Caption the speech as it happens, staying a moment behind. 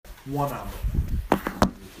1 amma.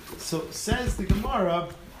 So says the Gemara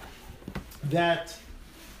that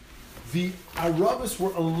the Arabas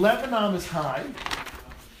were 11 amas high,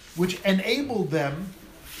 which enabled them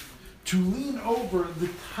to lean over the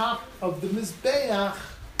top of the Mizbeach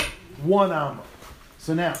 1 amma.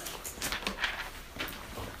 So now,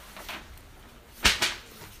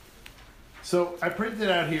 so I printed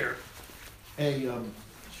out here a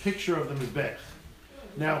picture of the Mizbeach.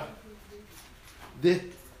 Now,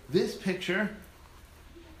 this picture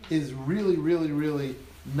is really, really, really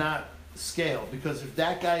not scale, because if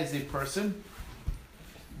that guy is a person,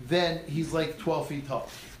 then he's like 12 feet tall,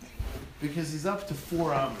 because he's up to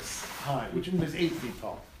 4 amas high, which means 8 feet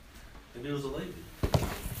tall. Maybe it was a lady.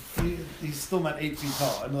 He's still not 8 feet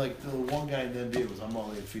tall. I mean, like the one guy in the NBA was, I'm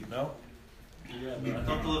all 8 feet, no? Yeah, but I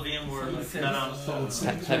thought the Levium were like 10 amas tall.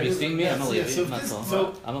 Have you seen me? I'm a lady. So I'm not tall.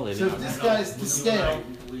 so, I'm a lady. so if this guy's to scale,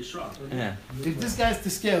 We shrunk. Yeah. if this guy's to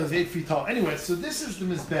scale is 8 feet tall. Anyway, so this is the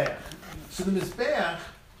Mizbeach. So the Mizbeach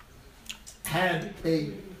had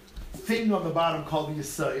a thing on the bottom called the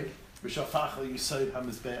Yesod. B'shafach Yesod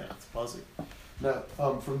HaMizbeach. It's fuzzy. Now,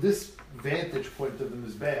 from this vantage point of the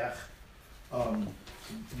Mizbeach,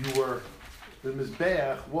 the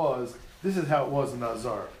Mizbeach was, this is how it was in the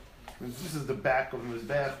Azar. This is the back of the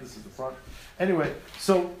Mizbeach, this is the front. Anyway,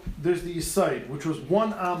 so there's the Yesod, which was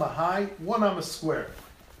 1 amma high, 1 amma square.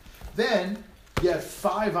 Then you had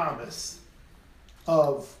 5 amas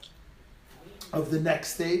of the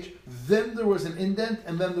next stage. Then there was an indent,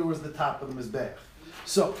 and then there was the top of the Mizbeach.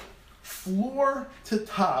 So floor to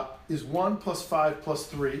top is 1 plus 5 plus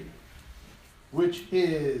 3, which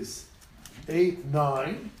is 8,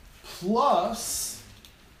 9, plus,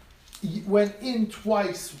 went in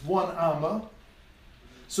twice 1 amma.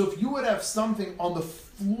 So if you would have something on the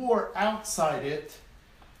floor outside it,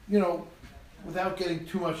 without getting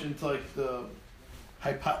too much into like the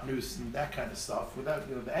hypotenuse and that kind of stuff, without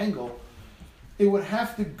the angle, it would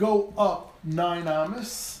have to go up 9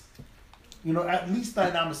 amas, at least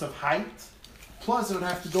 9 amas of height, plus it would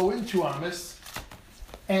have to go in 2 amas,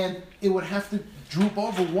 and it would have to droop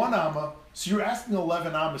over 1 amma. So you're asking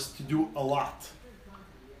 11 amas to do a lot,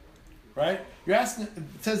 right? You're asking.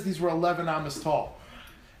 It says these were 11 amas tall,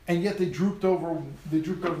 and yet they drooped over the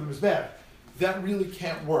Mizbeach. That really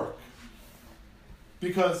can't work,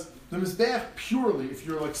 because the Mizbeach purely, if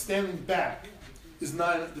you're like standing back, is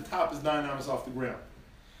 9. The top is 9 amas off the ground.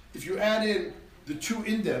 If you add in the 2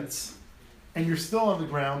 indents, and you're still on the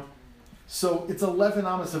ground, so it's 11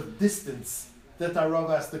 amas of distance that the Rav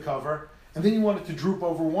has to cover, and then you want it to droop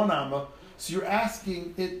over 1 amma. So you're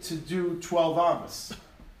asking it to do 12 amas.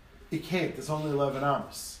 It can't. It's only 11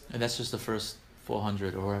 amas. And that's just the first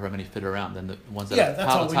 400 or however many fit around. Then the ones that Yeah, are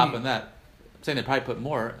that's all we top need. and that. I'm saying they probably put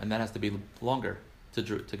more, and that has to be longer to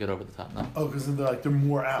get over the top. No, Oh, because they're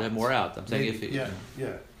more out. they're more out. I'm saying Maybe, if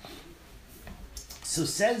yeah. So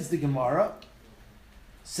says the Gemara,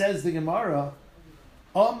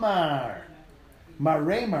 Omar,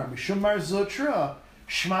 Maremar, Mishumar Zotra,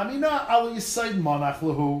 Shmamina al Yesod Monach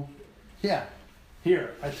Lahu. Yeah,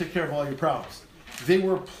 here, I took care of all your problems. They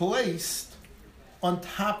were placed on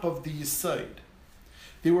top of the Yesod.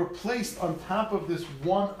 They were placed on top of this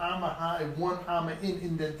 1 amma high, 1 amma in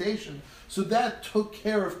indentation. So that took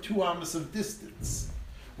care of 2 amas of distance,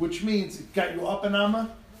 which means it got you up an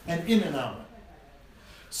amma and in an amma.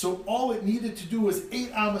 So all it needed to do was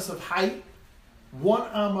 8 amas of height, 1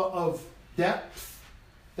 amma of depth,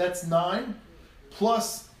 that's 9,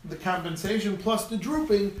 plus the compensation, plus the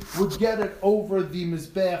drooping, would get it over the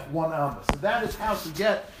Mizbeach 1 amma. So that is how to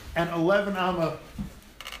get an 11 amma.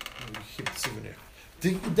 Keep the souvenir.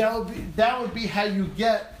 That would be how you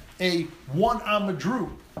get a 1 amma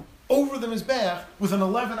droop over the Mizbeach with an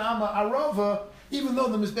 11 amma arava, even though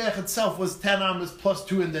the Mizbeach itself was 10 amas plus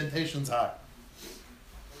 2 indentations high.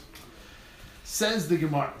 Says the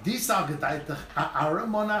Gemara,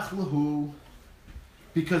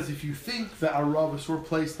 because if you think the aravas were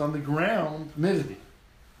placed on the ground, midday,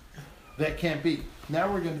 that can't be.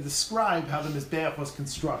 Now we're going to describe how the Mizbeach was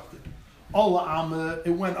constructed. Ola amma,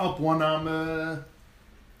 it went up 1 amma,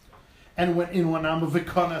 and went in 1 amma,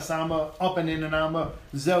 v'konas amma, up and in an amma,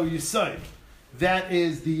 zeu yesod. That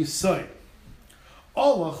is the yesod.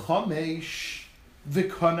 Ola chamesh,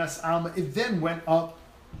 v'konas amma, it then went up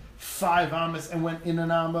 5 amas and went in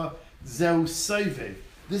an amma, zeu seivev.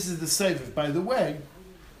 This is the seivev. By the way,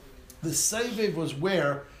 the seivev was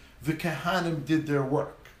where the Kahanim did their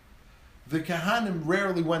work. The Kahanim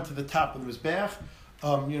rarely went to the top of the Mizbeach.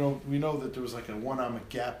 We know that there was like a 1 amma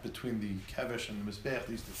gap between the Kevesh and the Mizbeach.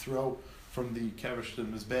 They used to throw from the Kevesh to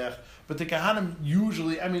the Mizbeach. But the Kahanim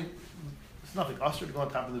usually, It's nothing usher to go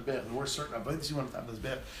on top of the Mizbeach. There were certain avodas you went on top of the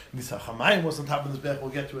Mizbeach. Nisa Chamayim was on top of the Mizbeach. We'll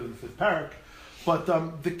get to it in the fifth parak. But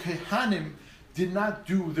the Kehanim did not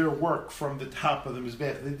do their work from the top of the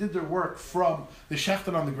Mizbeach. They did their work from the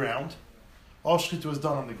shechted on the ground. All shechita was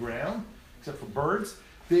done on the ground, except for birds.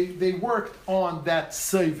 They worked on that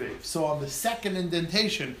Seivev. So on the second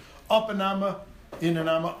indentation, up an amma, in an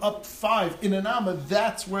amma, up 5, in an amma,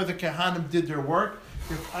 that's where the Kehanim did their work.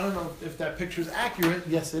 I don't know if that picture is accurate.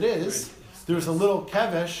 Yes, it is. There's a little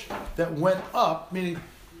kevesh that went up, meaning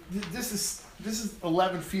this is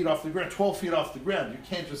 11 feet off the ground, 12 feet off the ground. You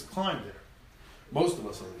can't just climb there. Most of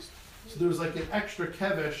us, at least. So there was like an extra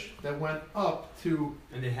kevesh that went up to...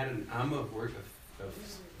 And they had an amma of work of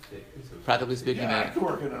sticks. Practically speaking, Yeah, I could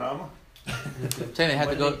work in an amma. saying they had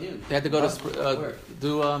to go. They had to go to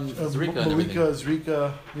do Zrika. and everything.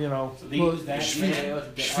 Zrika, you know, So they used that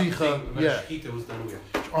Shvicha, yeah, Shechita was done where?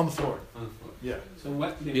 on the floor. On the floor. Yeah. So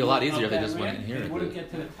what? It'd be a lot easier if they just went in here They and wouldn't do it.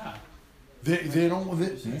 get to the top. They don't,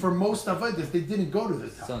 for most avodas, they didn't go to the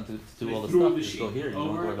top. So to do all the They threw stuff, the you just go sheep here. You don't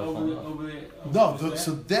over, worry about over, falling the, off. over, the, No, over the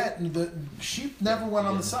so the sheep never went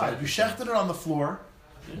on the side. You shechted it on the floor,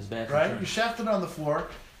 It's bad. right? You shechted it on the floor.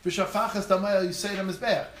 V'shafachas damaya, you say it on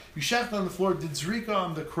Mizbeach. You shechted on the floor, did zrika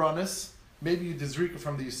on the kronis. Maybe you did zrika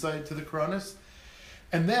from the side to the kronis.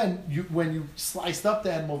 And then, when you sliced up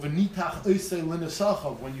the animal, v'nitach oisei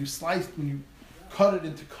l'nesachav, when you cut it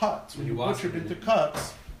into cuts, when you butchered it into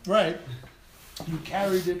cuts, right? You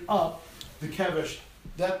carried it up the kevesh,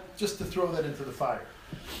 that just to throw that into the fire,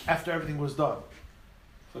 after everything was done.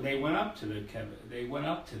 So they went up to the Kevin. They went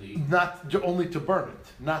up to the. Only to burn it,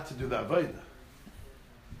 not to do the avodah.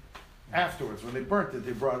 Afterwards, when they burnt it,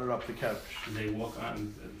 they brought it up the kevesh. Did they walk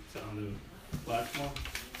on the platform?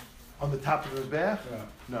 On the top of his bath? Yeah.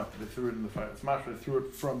 No, they threw it in the fire. It's mashma, they threw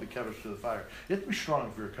it from the kevesh to the fire. You have to be strong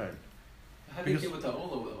if you're a kain. How do you get with the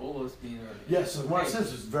Ola? With the Ola's being Yes, so what it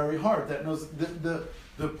says is very hard. That knows the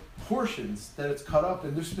portions that it's cut up,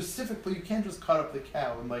 and they're specifically, you can't just cut up the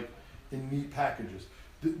cow in neat packages.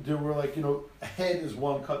 There were a head is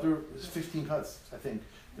one cut. There was 15 cuts, I think.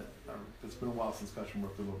 It's been a while since Kashmir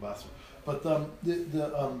worked with Lobasa. But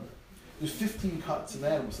there's 15 cuts in the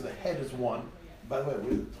animal, so the head is one. By the way, we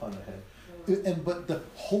have a ton of head. But the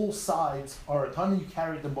whole sides are a ton, and you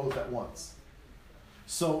carried them both at once.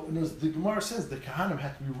 So the Gemara says the Kahanim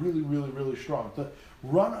had to be really, really, really strong. To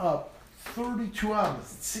run up 32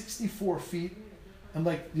 amos, 64 feet, and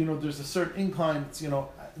there's a certain incline. It's,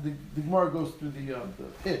 the Gemara goes through the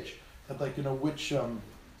pitch at which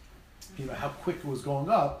how quick it was going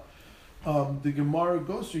up. The Gemara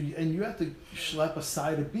goes through, and you have to schlep a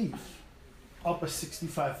side of beef up a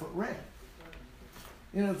 65-foot ramp.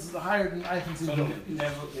 It's higher than I can see. So did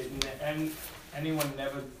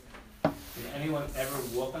anyone ever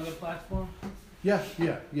walk on the platform? Yeah.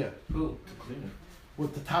 Who?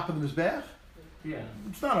 With the top of the mizbeach? Yeah.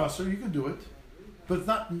 It's not us, so you can do it, but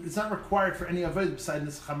it's not required for any avodah besides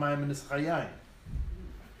nisach hamayim and nisach hayayim.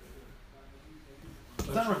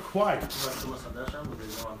 It's not required.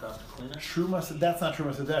 Truma, that's not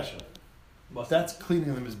Trumas Hadesha. That's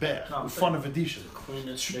cleaning the mizbeach in front of Adisha.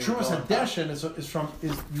 Trumas Hadesha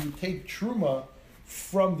is you take Truma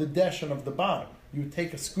from the deshen of the bottom. You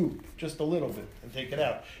take a scoop, just a little bit, and take it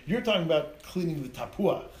out. You're talking about cleaning the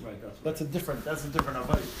tapuah. Right. That's a different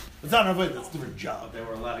avodah. It's not an avodah. That's a different job. They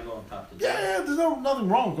were allowed to go on top of the Yeah, there's nothing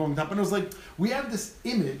wrong with going on top. And it was like we have this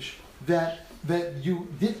image that you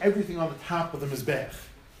did everything on the top of the mizbeach.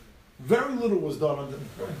 Very little was done on the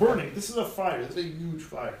burning. This is a fire. This is a huge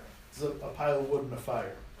fire. This is a pile of wood and a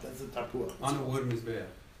fire. That's the tapuah. On a wood mizbeach.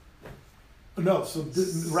 No, so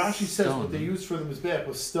Rashi says Stone. what they used for the mizbeach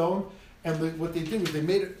was stone, and what they did was they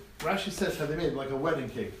made it. Rashi says how they made it like a wedding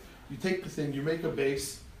cake. You take the thing, you make a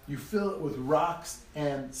base, you fill it with rocks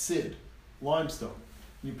and sid, limestone.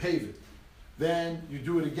 You pave it. Then you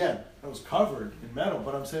do it again. It was covered in metal,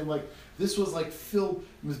 but I'm saying this was filled.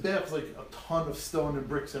 Mizbeach was a ton of stone and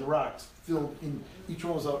bricks and rocks filled in. Each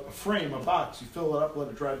one was a frame, a box. You fill it up, let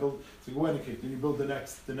it dry, build. It's like a wedding cake. Then you build the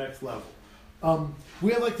next level.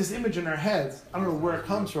 We have this image in our heads. I don't know where it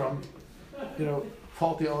comes from.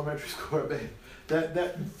 Faulty elementary school, babe.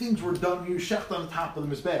 That things were done. You shecht on the top of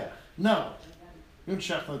the mizbeach. No, you don't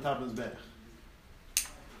shecht on the top of the mizbeach.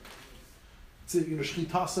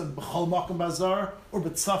 Shchitasa b'chol makom bazar or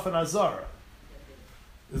b'tzafan azar.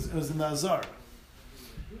 It was in the azar.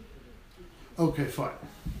 Okay, fine.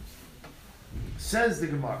 Says the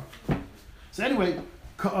Gemara. So anyway,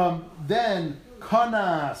 then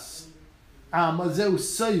kanas amazeu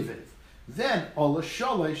soiviv. Then ola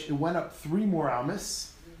shalish, it went up 3 more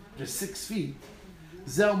amas, just 6 feet.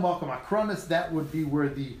 Zel makom akronis, that would be where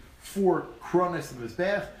the 4 kronis of the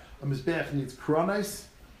mizbeach. A Mizbeach needs Koronis,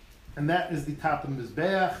 and that is the top of the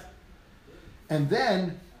Mizbeach. And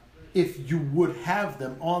then, if you would have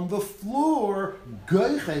them on the floor,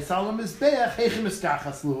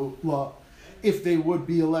 if they would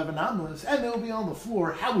be 11 amas and they'll be on the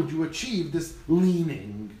floor, how would you achieve this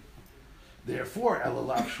leaning? Therefore,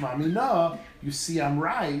 Elalav Shmamina, you see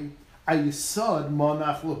Amrai, Ayisad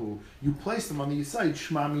Monach Lahu. You place them on the Yisai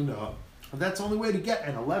Shmamina. And that's the only way to get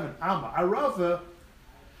an 11 Amma Arava,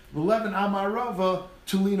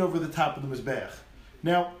 to lean over the top of the Mizbeach.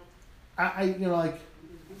 Now, I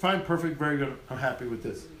fine, perfect, very good. I'm happy with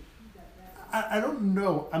this. I don't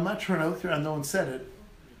know. I'm not trying to look here. No one said it.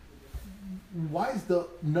 Why is the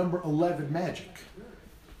number 11 magic?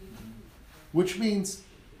 Which means,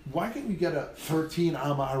 why can't you get a 13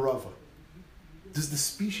 Amma Arava? Does the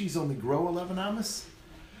species only grow 11 Amas?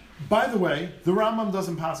 By the way, the Rambam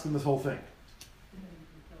doesn't paskin this whole thing.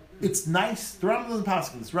 It's nice. The Rambam doesn't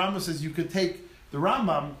paskin this. Rambam says you could take the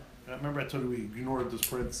Rambam. Remember I told you we ignored those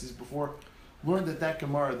parentheses before. Learned that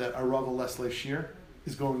Gemara that Arava Leslie Shir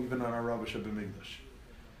is going even on Arava Shabbat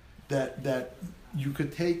That you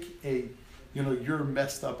could take a your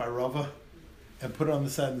messed up Arava and put it on the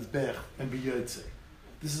side of this bech and be Yotze.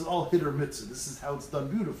 This is all hit or mitzvah. This is how it's done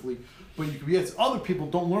beautifully. But you can be Yotze. Other people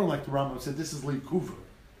don't learn like the Rambam said. This is Leikuva.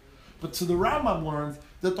 But so the Rambam learns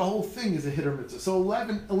that the whole thing is a hit or mitzvah. So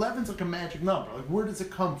 11 is like a magic number. Like where does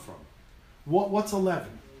it come from? What's 11?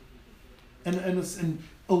 And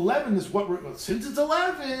 11 is what since it's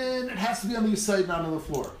 11, it has to be on the side, not on the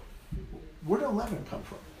floor. Where did 11 come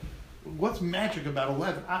from? What's magic about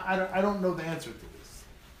 11? I don't know the answer to this.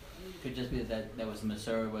 Could just be that was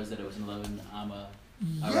Masur, was that it was an 11 Amma.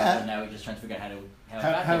 Yeah. Now we're just trying to figure out how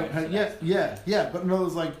it got there. Yeah. But in other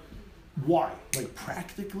words, like, why? Like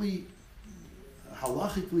practically,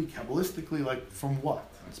 halachically, kabbalistically, like from what?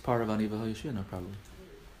 It's part of Aniva Hayashina, probably.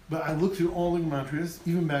 But I looked through all the mantras,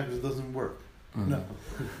 even backwards, it doesn't work. Mm-hmm.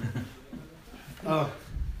 No.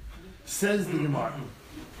 Says the Gemara.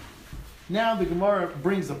 Now the Gemara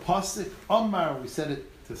brings a pasuk. Amar, we said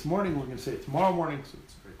it this morning. We're going to say it tomorrow morning, so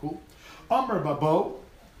it's very cool. Amar Babo,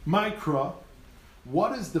 Mikra.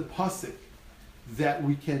 What is the pasuk that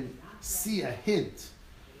we can see a hint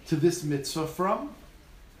to this mitzvah from?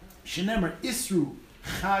 Shenemer Isru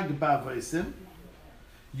Chag Bavaisim.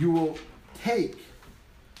 You will take,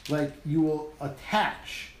 like you will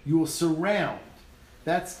attach, you will surround.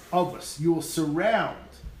 That's of us. You will surround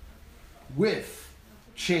with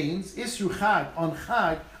chains. Isru Chag on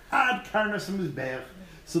Chag ad karnas mizbeach.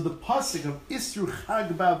 So the pasuk of Isru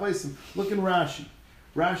Chag Bavaisim. Look in Rashi.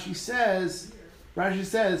 Rashi says,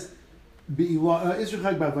 Isru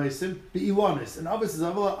Chag Bavaisim be'ilonis. And Avos is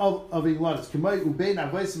of ilonis. Kamei ubein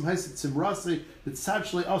avaisim haisit simrasi b'tzad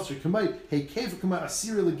asr. Kamei hey keva kamei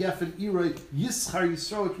asiri legefen iroi yischar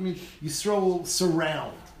Yisrael, which means Yisrael will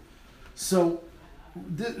surround. So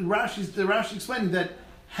Rashi explaining that.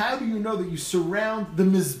 How do you know that you surround the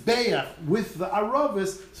Mizbeach with the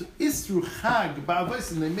Aravis? So Isru Chag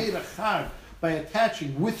Ba'avaisim, they made a Chag by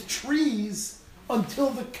attaching with trees until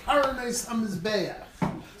the Karnes HaMizbeach.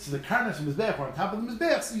 So the Karnes HaMizbeach were on top of the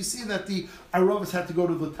Mizbeach, so you see that the Aravis had to go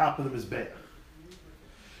to the top of the Mizbeach.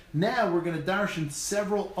 Now we're going to darshan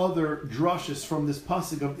several other drushes from this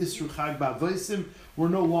pasuk of Isru Chag Ba'avaisim. We're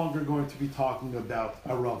no longer going to be talking about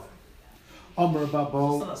Arav. Amar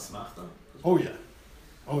Babo. It's not a smachta. Oh yeah.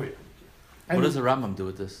 And What does the Rambam do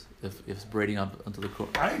with this? If it's braiding up onto the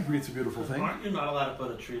court? I agree it's a beautiful thing. Aren't you not allowed to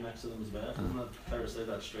put a tree next to the mizbeach? Isn't that fair to say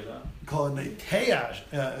that straight out? Call it neteyash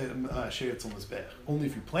sheretz on mizbeach. Only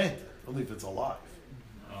if you plant it. Only if it's alive.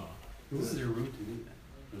 Oh. This is your root to need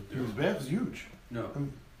that. The mizbeach is huge. No.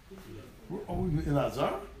 In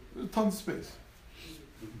Azar, there's tons of space.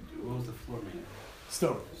 What was the floor made of?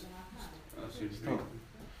 Stone. Oh, so you just Stone.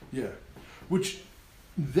 Yeah. Which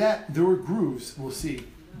there were grooves. We'll see.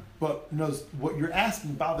 But what you're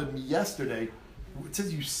asking bothered me yesterday. It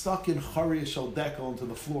says you stuck in Charia Shel Dekel into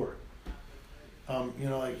the floor. How do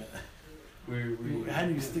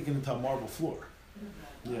you stick it into a marble floor?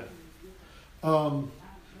 Yeah.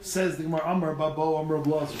 Says the Gemara, Amar Babo, Amar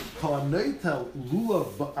Blazer, Kalanoitel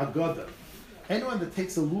Lulav Agada. Anyone that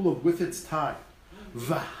takes a lulav with its tie,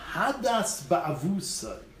 Vahadas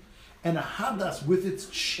Ba'avusai, and a hadas with its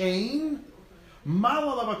chain,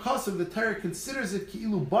 Malal Avakasav, the Torah considers it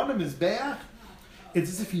Ki'ilu Bana Mizbeach. It's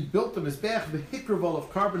as if he built the Mizbeach, the hikraval of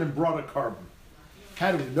carbon, and brought a carbon.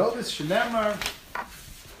 How do we know this? Shenamar,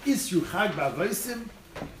 Isru Chag Ba'avaisim.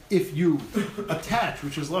 If you attach,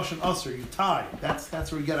 which is Lashon Asr, you tie,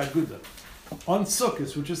 that's where you get Aguda. On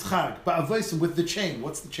Sukkot, which is Chag, Ba'avaisim with the chain.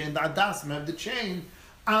 What's the chain? The Adasim have the chain.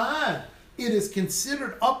 Ad it is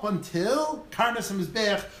considered up until Karnas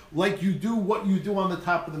HaMizbeach, like you do what you do on the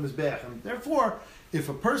top of the Mizbeach. And therefore, if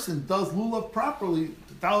a person does lulav properly,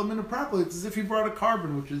 dalamina properly, it's as if he brought a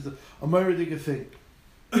carbon, which is a meridic thing.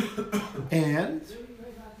 And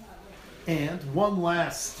one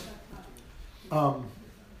last drasha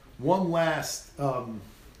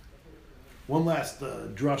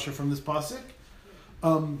from this pasuk.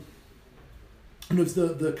 And it's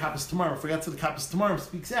the Kappas Tamar. I forgot to the Kappas Tamar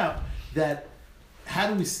speaks out that how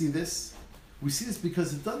do we see this? We see this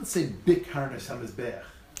because it doesn't say Bik Harnas HaMizbeach.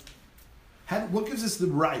 What gives us the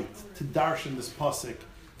right to darshan this pasuk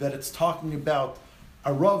that it's talking about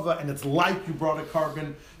a rava and it's like you brought a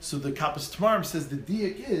carbon? So the Kappas Tamar says the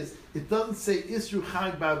diak is it doesn't say Isru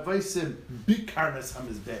Chag Ba'avaisim Bik Harnas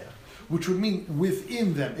HaMizbeach, which would mean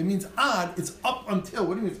within them. It means ad. It's up until.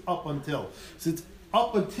 What do you mean it's up until? So it's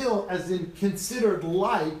up until, as in considered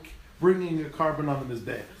like bringing a carbon on the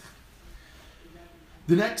Mizbeach.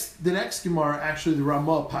 The next Gemara, actually the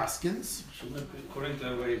Ramah Paskins. Shouldn't it be, according to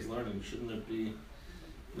the way he's learning, shouldn't it be, you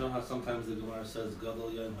know how sometimes the Gemara says,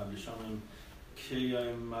 Gadol Yom Habishamim,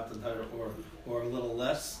 Kiyam Matantayr, or a little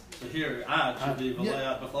less? So here, Ad should be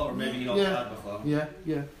Valayat B'chol, or maybe you don't Ad B'chol.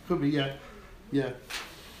 Yeah, could be, yeah.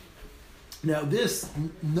 Now this,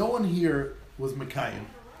 no one here was Mekayim,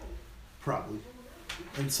 probably.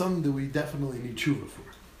 And something that we definitely need tshuva for.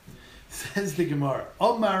 Says the Gemara,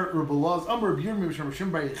 Omar Rabbalaz, Omar Rabbi Yirmiyah, Mishum Rabbi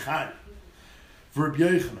Shimon Bar Yochai, Rabbi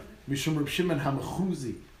Yochanan, Mishum Rabbi Shimon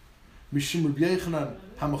HaMachuzi, Mishum Rabbi Yochanan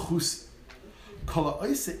HaMachusi, Kol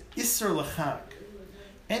ha'oiseh Iser L'chag,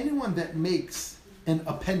 anyone that makes an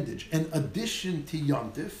appendage, an addition to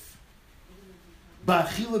Yontif,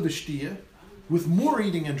 Ba'achila B'shtiyah, with more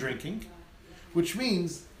eating and drinking, which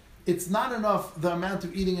means it's not enough the amount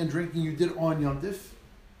of eating and drinking you did on Yontif,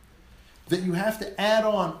 that you have to add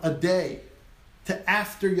on a day to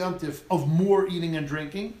after Yontif of more eating and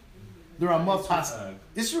drinking. The Ramah Pasuk.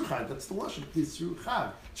 Isru Chag, that's the Lashon. Isru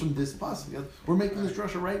Chag. It's from this Pasuk. We're making this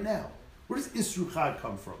drasha right now. Where does Isru Chag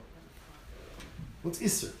come from? What's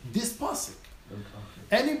Isser? This Pasuk.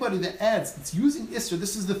 Anybody that adds, it's using Isser.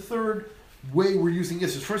 This is the third way we're using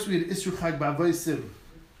Isser. First we had Isru Chag Ba'avaisim,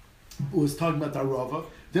 was talking about the Arava.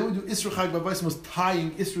 Then we do Isru Chag Ba'avaisim, was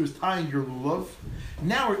tying, Isru is tying your lulav.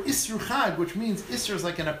 Now we're Isru Chag, which means Isser is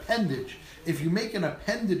like an appendage. If you make an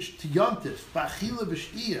appendage to Yontif, Ba'achila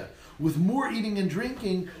B'shtiyah, with more eating and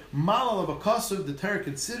drinking, Malal of a Kasav, the Torah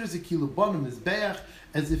considers a Kiluban Mizbeach,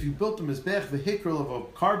 as if you built a Mizbeach, the Hikral of a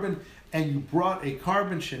carbon, and you brought a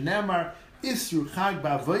carbon, Shenamar, Isru Chag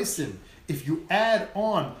Ba'avaisim. If you add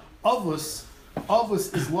on Avos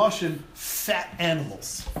is Lashon fat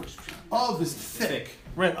animals. Av is thick.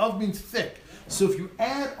 Right, Av means thick. So if you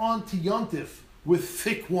add on to Yontif with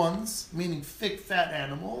thick ones, meaning thick fat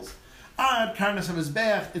animals, Ad Karnas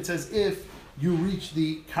HaMizbeach, it's as if you reach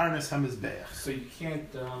the Karnas HaMizbeach. So you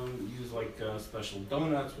can't use like special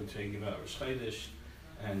donuts when you give out Rosh Chodesh,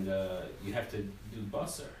 and you have to do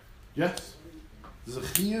basar. Yes. There's a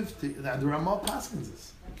chiyuv, the Ramah Paskins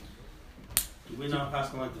this. Do we not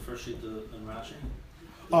pass on like the first sheet in Rashi?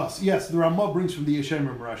 Oh, so yes, the Ramah brings from the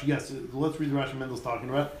Yeshem Rashi. Yes, let's read the Rashi Mendel's talking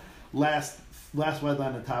about. Last white line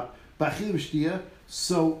on the top. Ba'achila B'shtiyah.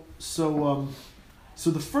 So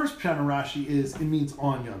the first pshat in Rashi is, it means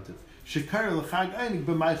on Yontif. Shekar l'chag einig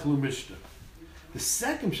b'maychelu mishta. The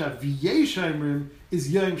second pshat, v'yeshayimrim,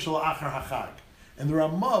 is Yom shel achar hachag. And the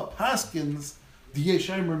Ramah Paskins, the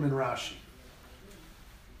Yeshayimrim in Rashi.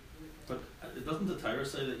 But doesn't the Torah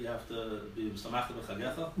say that you have to be samach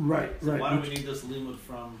b'chagecha? Right. So why do we need this limud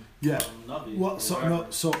from Navi? Well, the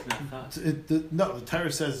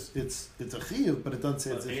Torah says it's a chiyuv, but it doesn't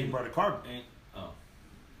say it's if you brought a carbon.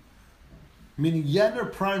 Meaning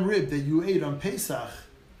yener prime rib that you ate on Pesach,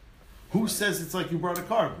 who says it's like you brought a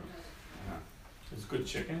carbon? It's good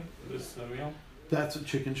chicken. This meal. That's what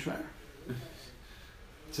chicken shver.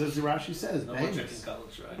 Says the Rashi says. No more chicken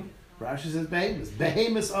cutlets, right? Rashi says behemoth.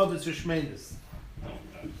 Behemoth of its shmenis. No,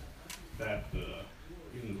 that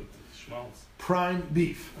even with the schmaltz. Prime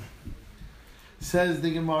beef. Says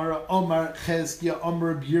the Gemara, Omar Chezkiah,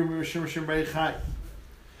 Omar B'Yirmiyah, Shimon Bar Yochai.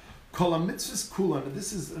 Kol ha-mitzvahs kulan, and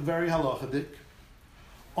this is very halachic.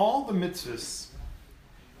 All the mitzvahs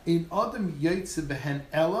in Adam Yaitse behen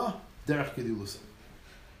ella derech gedilusa.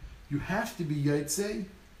 You have to be Yaitse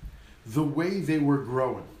the way they were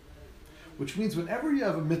growing. Which means whenever you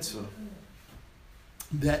have a mitzvah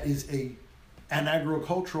that is an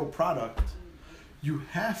agricultural product, you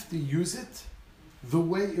have to use it the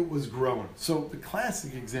way it was growing. So the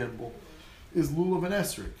classic example is lulav and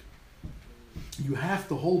esrog. You have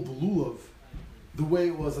to hold the lulav the way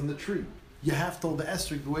it was on the tree. you have to hold the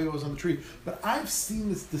esrog the way it was on the tree. But I've seen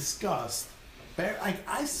this discussed.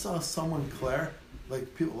 I saw someone, Claire,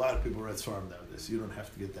 like people, a lot of people read Svarim nowadays, so you don't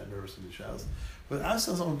have to get that nervous with the Shabbos. But I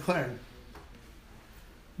saw someone, Claire,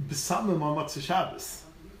 B'samim on Matzah Shabbos.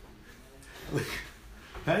 Like,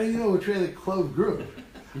 how do you know which way the clove grew?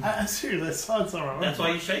 I'm serious, I saw it somewhere. That's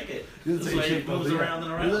why you shake it. That's That's why it moves around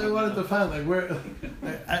and around. I wanted to find like where.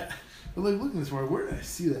 But like looking this morning, where did I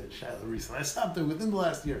see that Shiloh recently? I stopped there within the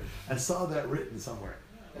last year. I saw that written somewhere.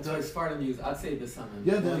 That's why Spartan use. I'd say this summon.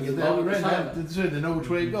 Yeah, they know which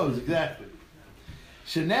way it goes exactly.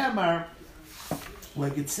 Shenamar,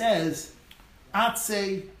 like it says,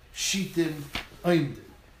 Atse Shitim Oimdim.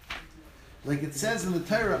 Like it says in the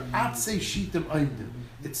Torah, Atse Shitim Oimdim.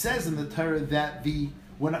 It says in the Torah that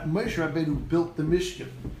when Moshe Rabbeinu built the Mishkan,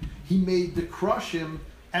 he made the Krushim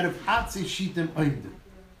out of Atse Shitim Oimdim.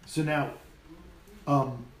 So now,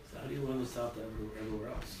 So how do you learn this out everywhere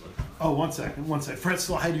else? Like, one second. First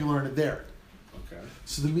of all, how do you learn it there? okay.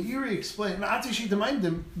 So the Meiri explained, Atishit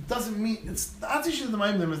Maimdim doesn't mean, Atishit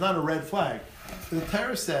Maimdim is not a red flag. The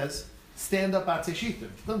Torah says, stand up Atishitim.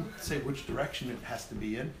 It doesn't say which direction it has to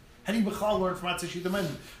be in. How do you learn from Atishit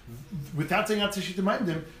Maimdim? Without saying Atishit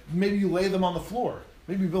Maimdim, maybe you lay them on the floor.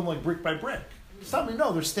 Maybe you build them like brick by brick. Stop me,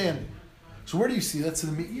 no, they're standing. So where do you see that? So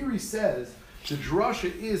the Meiri says, the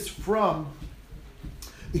drasha is from,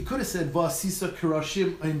 it could have said, Vasisa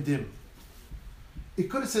Kirashim Aimdim. It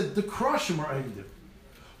could have said, the Kirashim are Aimdim.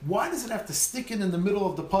 Why does it have to stick it in the middle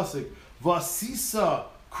of the pasuk? Vasisa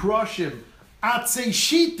Kirashim Atse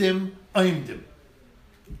Shitim Aimdim.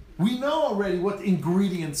 We know already what the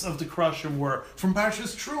ingredients of the Kirashim were from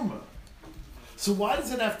Parshas Truma. So why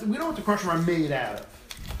does it have to, we know what the Kirashim are made out of.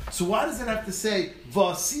 So why does it have to say,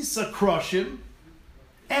 Vasisa Kirashim,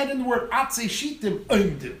 and in the word Atse Shitim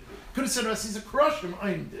Oimdim? Could have said Vasisa Krushim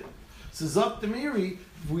Oimdim. So Zok Demiri,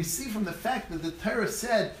 we see from the fact that the Torah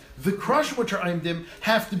said the Krushim which are Oimdim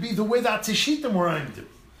have to be the way that Atse Shitim were Oimdim.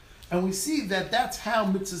 And we see that that's how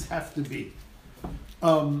mitzvahs have to be.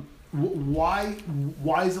 Why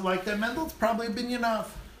is it like that, Mendel? It's probably a binyan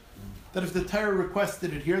of. That if the Torah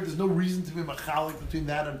requested it here, there's no reason to be machalik between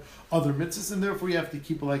that and other mitzvahs, and therefore you have to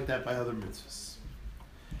keep it like that by other mitzvahs.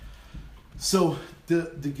 So the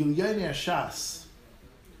Gilyani Ashas,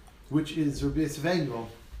 which is Rabbi Yosef Engel,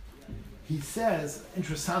 he says,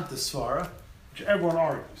 interessante svara, which everyone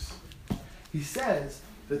argues. He says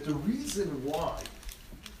that the reason why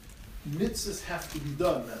mitzvahs have to be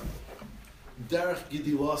done now, derech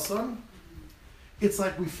gidilasan, it's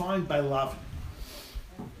like we find by lavin.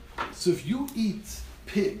 So if you eat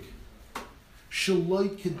pig,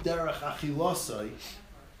 shaloi kederech achilasai,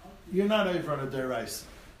 you're not over on a deraisa.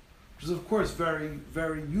 Which is, of course, very,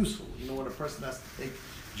 very useful. You know, when a person has to take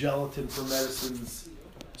gelatin for medicines,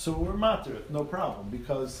 so we're matter it, no problem,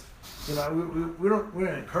 because you know we don't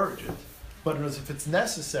encourage it. But if it's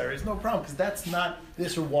necessary, it's no problem, because that's not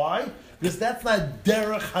this or why? Because that's not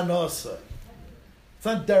derech hanasa. It's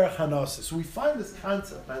not derech hanasa. So we find this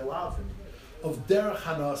concept by Lavin of derech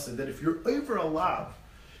hanasa, that if you're over a lav,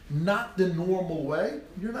 not the normal way,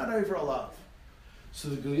 you're not over a lav. So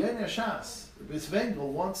the Gilyani Ashas, Rabbi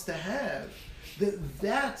Svengel, wants to have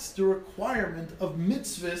that's the requirement of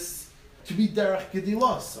mitzvahs to be derech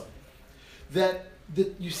gedilasa. That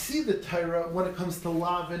you see the Torah, when it comes to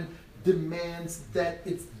lavin, demands that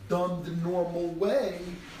it's done the normal way.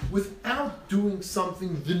 Without doing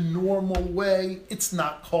something the normal way, it's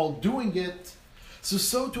not called doing it.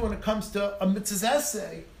 So too when it comes to a mitzvah's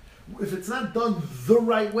essay, if it's not done the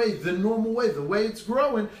right way, the normal way, the way it's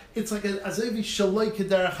growing, it's like a azevi shalei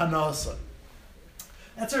kederech hanasa.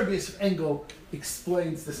 That's how Rabbi Yosef Engel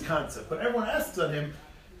explains this concept. But everyone asks on him,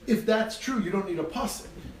 if that's true, you don't need a pasuk.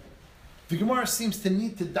 The Gemara seems to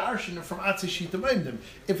need to darshan it from Atze Shitim Oimdim.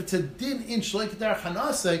 If it's a din in shalei kederech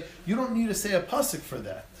hanasa, you don't need to say a pasuk for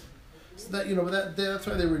that. So that that's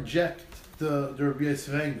why they reject the Rabbi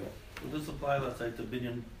Yosef Engel. Would this apply, let's say, to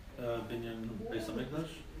Binyan Beis Hamikdash?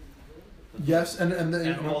 Yes, and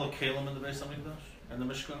all the kalim in the Beis Hamikdash and the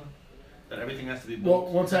Mishkan, that everything has to be well,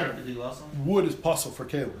 built. one second. Wood is possible for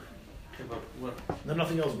Caleb. Okay, but what? Then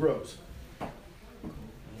nothing else grows.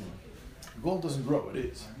 Gold doesn't grow; it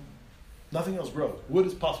is. Nothing else grows. Wood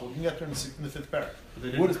is possible. You can get there in the fifth parak.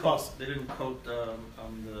 Wood is possible. They didn't coat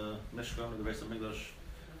on the Mishkan or the Beis Hamikdash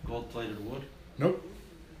gold-plated wood. Nope.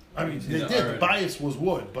 I mean, they did. The bias was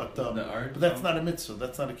wood, but that's not a mitzvah.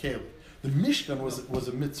 That's not a Caleb. The Mishkan was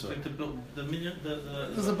a mitzvah. Like to build the minyan,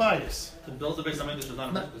 There's a bias. To build the Beis Hamikdash is not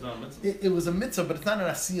a mitzvah. It was a mitzvah, but it's not an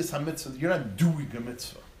asiyas ha-mitzvah. You're not doing a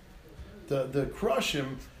mitzvah. The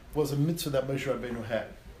Krushim was a mitzvah that Moshe Rabbeinu had.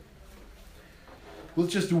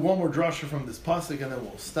 Let's just do one more drasha from this pasuk and then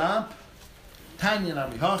we'll stop. Tanya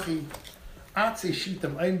Namihachi, Atze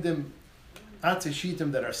Shitam Aimdim, Atze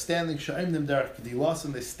Shitam that are standing, Sha'imdim Derech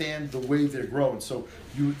K'dilasim, they stand the way they're grown. So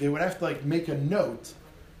they would have to like make a note,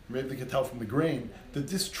 maybe they could tell from the grain, that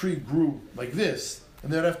this tree grew like this,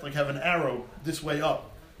 and they'd have to like have an arrow this way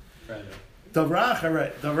up.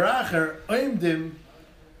 Davracher Aimdim,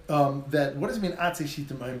 that, what does it mean, Atze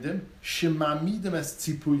Shitam Aimdim? Shemamidim es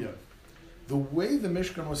Tzipuya. The way the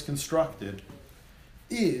Mishkan was constructed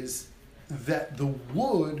is that the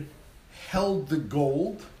wood held the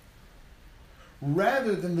gold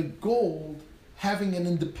rather than the gold having an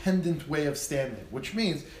independent way of standing. Which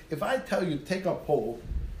means, if I tell you to take a pole,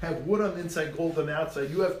 have wood on the inside, gold on the outside,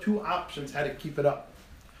 you have two options how to keep it up.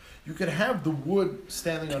 You could have the wood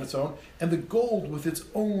standing on its own and the gold with its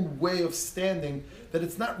own way of standing, that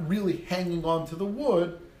it's not really hanging on to the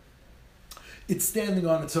wood, it's standing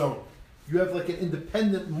on its own. You have like an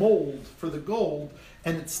independent mold for the gold,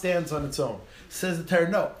 and it stands on its own. Says the Torah,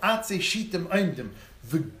 no, Atze Shitim Aimdim.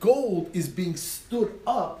 The gold is being stood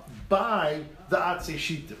up by the Atze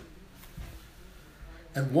Shitim.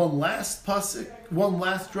 And one last pasuk, one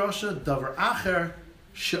last drasha, Davar Acher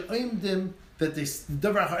She'aimdim, that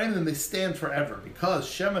Davar Acher Aimdim, they stand forever, because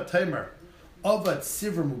Shema Tamer Avad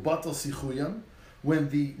Sivr Mubatal Sichuyam, when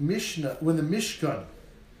the Mishkan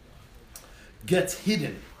gets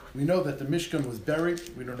hidden. We know that the Mishkan was buried.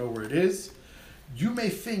 We don't know where it is. You may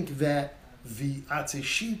think that the Atze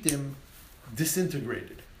Shitim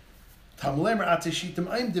disintegrated. Tamlemer Atze Shitim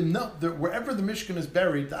Aimdim. No, wherever the Mishkan is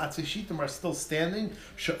buried, the Atze Shitim are still standing.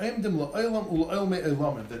 She'aimdim la'olam u'la'ol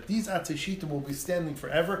me'olamim. That these Atze Shitim will be standing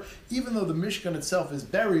forever. Even though the Mishkan itself is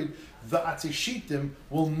buried, the Atze Shitim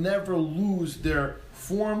will never lose their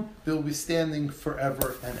form. They'll be standing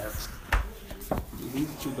forever and ever. These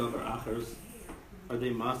two Davar Achers, are they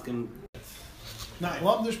masking? Not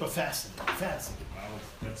lumdish, but fascinating. Fascinating. Well,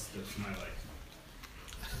 that's my life.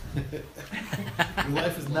 Your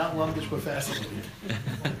life is not lumdish, but fascinating.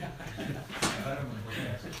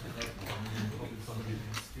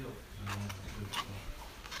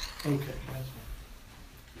 Okay.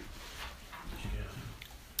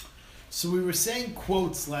 So we were saying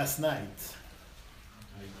quotes last night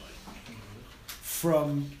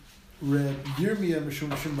from Reb Yirmiyah Mishum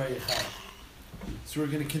Mishum Bar Yochai. So we're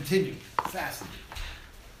going to continue. Fascinating.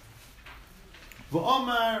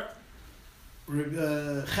 V'omar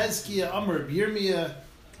Chezkiah Amar Reb Yirmiyah.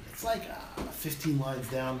 It's like 15 lines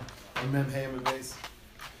down on Mem Hayim and Beis.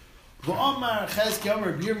 V'omar Chezkiah Amar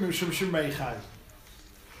Reb Yirmiyah Mishum Mishum Bar Yochai.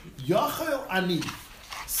 Yachel Ani,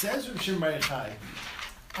 says Reb Shimon Bar Yochai,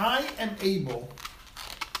 I am able,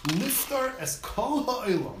 liftar as kol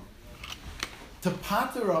ha'olam, to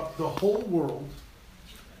patter up the whole world,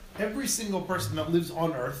 every single person that lives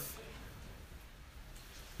on earth,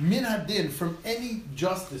 min hadin, from any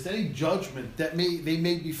justice, any judgment that they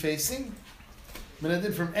may be facing, min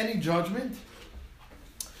hadin, from any judgment,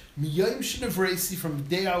 miyayim shnevresi, from the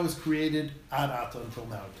day I was created, ad ata, until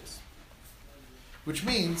nowadays. Which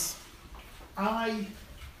means, I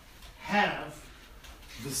have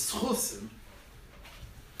the schusim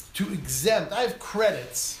to exempt. I have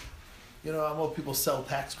credits. You know, I know people sell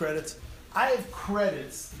tax credits. I have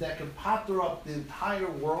credits that can patter up the entire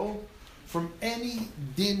world from any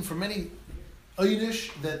din, from any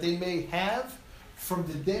einish that they may have from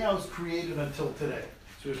the day I was created until today.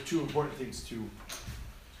 So there's two important things to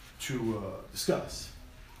discuss.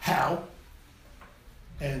 How?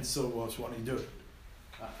 And so why don't you do it?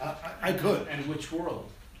 I could. And which world?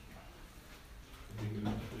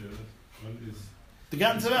 The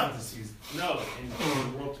Gatan Tzavot. No, in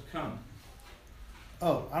the world to come.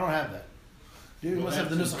 Oh, I don't have that. You must have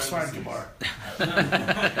the Nusach Svarim Gemara.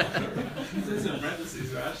 This is in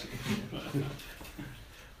parentheses, Rashi.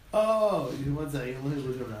 Oh, one second. Let me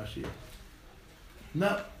look at Rashi.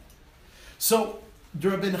 No. So, the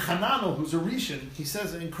Rabbeinu Hananel, who's a Rishon, he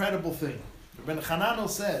says an incredible thing. Rabbeinu Hananel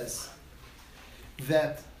says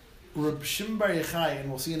that Reb Shimon Bar Yochai, and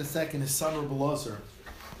we'll see in a second, his son Reb Elazar,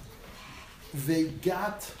 they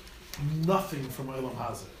got nothing from Olam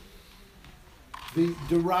Hazeh. They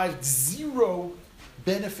derived zero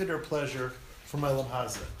benefit or pleasure from Olam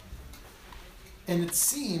Hazeh. And it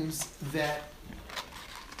seems that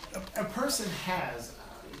a person has,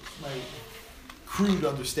 my crude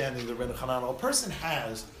understanding of Rabbeinu Hananel, a person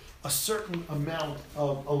has a certain amount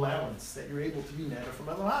of allowance that you're able to be netted from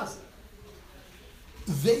Olam Hazeh.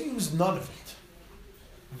 They use none of it.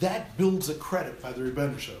 That builds a credit by the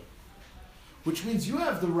Rebbeinu Shalom, which means you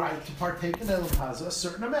have the right to partake in Olam Hazeh a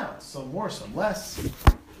certain amount, some more, some less,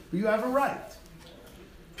 but you have a right.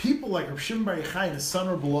 People like Reb Shimon Bar Yochai and his son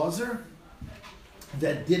Reb Elazar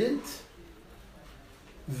that didn't,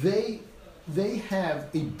 they they have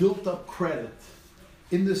a built-up credit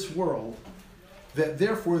in this world that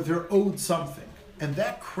therefore they're owed something. And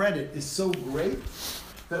that credit is so great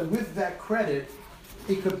that with that credit,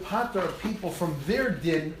 it could pater people from their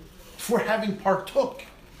din for having partook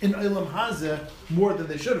in Olam Hazeh more than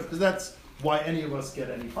they should have, because that's why any of us get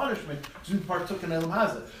any punishment, because we partook in Olam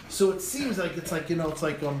Hazeh. So it seems like it's like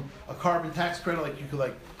a carbon tax credit, like you could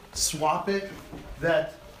like swap it,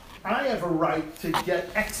 that I have a right to get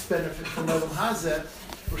X benefit from Olam Hazeh.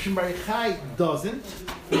 Rishon Bar Yochai doesn't.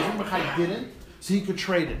 Rishon Bar Yochai didn't, so he could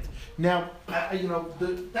trade it. Now,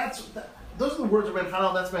 those are the words of Rebbe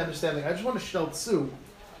Chanel. That's my understanding. I just want to shell tzu.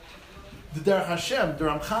 The Derech Hashem, the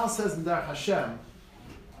Ramchal says in Derech Hashem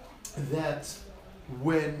that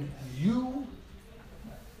when you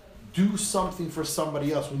do something for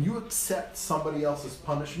somebody else, when you accept somebody else's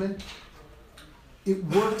punishment, it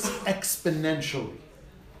works exponentially.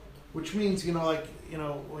 Which means, when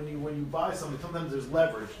you buy something, sometimes there's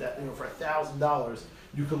leverage that, for $1,000,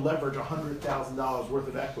 you can leverage $100,000 worth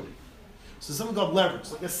of equity. So something called leverage,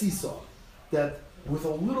 like a seesaw, that with a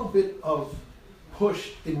little bit of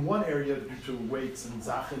push in one area due to weights and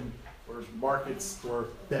zachin, or markets, or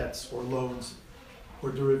bets, or loans,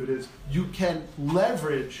 or derivatives, you can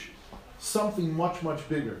leverage something much, much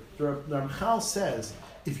bigger. The Ramchal says,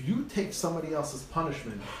 if you take somebody else's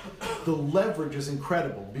punishment, the leverage is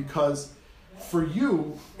incredible, because for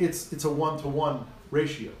you, it's a 1-to-1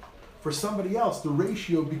 ratio. For somebody else, the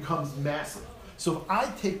ratio becomes massive. So if I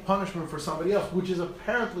take punishment for somebody else, which is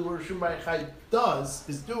apparently what Rishon Bar Yochai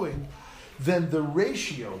is doing, then the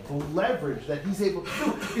ratio, the leverage that he's able to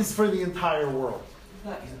do is for the entire world.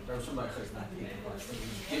 Rishon Bar Yochai is not taking punishment.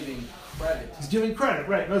 He's giving credit. He's giving credit,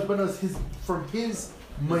 right? No, but from his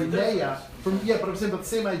Maineya, but I'm saying, but the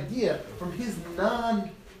same idea, from his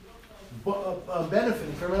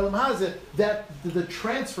benefiting from Olam Hazeh, that the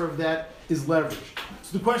transfer of that is leveraged.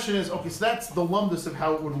 So the question is, okay, so that's the lumdus of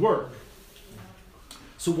how it would work.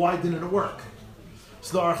 So why didn't it work?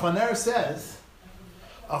 So the Aruch LaNer says,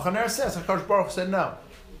 HaKadosh Baruch Hu said no.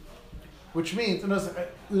 Which means,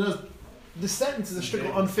 the sentence is a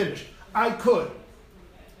shtickle unfinished. I could.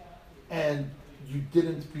 And you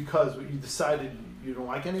didn't because you decided you don't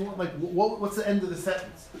like anyone? Like, what's the end of the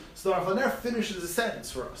sentence? So the Aruch LaNer finishes the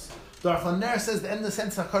sentence for us. The Aruch LaNer says the end of the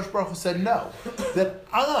sentence, HaKadosh Baruch Hu said no. That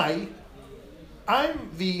I'm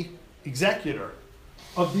the executor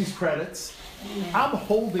of these credits. I'm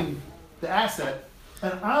holding the asset,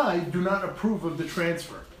 and I do not approve of the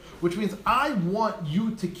transfer. Which means I want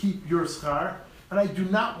you to keep your schar, and I do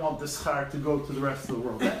not want the schar to go to the rest of the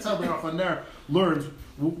world. That's how the Aruch LaNer learns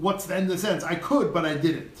what's the end of the sentence. I could, but I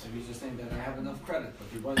didn't. Maybe he's just saying that I have enough credit,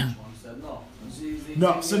 but the Rebbeinu Shalom said no.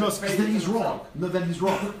 Because then he's wrong. No, then he's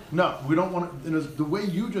wrong. No, we don't want to. The way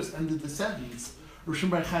you just ended the sentence, Rishon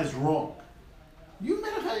Bar Yochai is wrong. You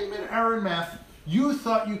made an error in math. You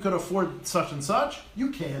thought you could afford such and such.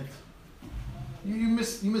 You can't. You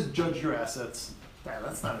misjudged your assets.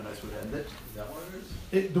 That's not a nice way to end it. Is that what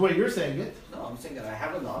it is? The way you're saying it. No, I'm saying that I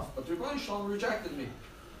have enough, but the Rebbeinu Shalom rejected me.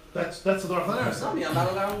 That's what the Aruch LaNer It's not me. I'm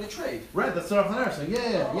not allowing the trade. Right, that's what the Aruch LaNer saying.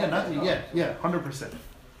 Yeah, 100%.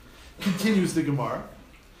 Continues the Gemara.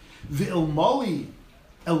 The Ilmali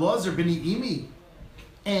Elazar b'ni Imi,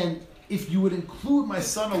 and if you would include my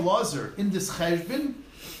son Elazar in this cheshbon,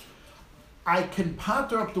 I can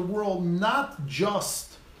pater up the world not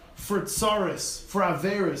just for tsaris, for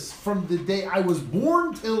averis, from the day I was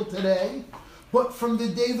born till today, but from the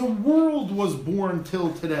day the world was born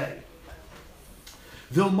till today.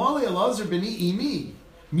 Vilmali Elazar b'ni Imi,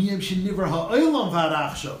 miyem shenivra ha'olam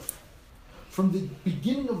v'arachshav, from the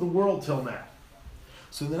beginning of the world till now.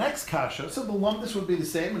 So the next kasha, so the lumdus would be the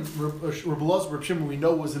same, and Reb Elazar Reb Shimon we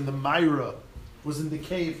know was in the Myra, was in the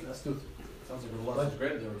cave. Sounds like Reb Elazar is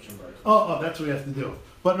greater than Reb Shimon Bar Yochai. Oh, that's what we have to do.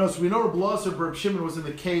 But no, so we know Reb Elazar Reb Shimon was in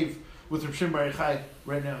the cave with Reb Shimon Bar Yochai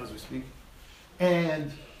right now as we speak.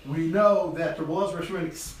 And we know that Reb Elazar Reb Shimon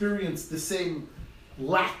experienced the same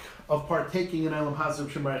lack of partaking in Olam Hazeh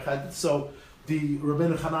Reb Shimon Bar Yochai. So the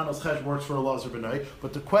Rabbeinu Hananel's chesed works for Elazar B'nai.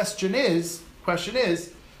 But the question is,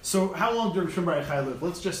 so how long did Reb Shimon Bar Yochai live?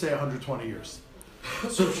 Let's just say 120 years.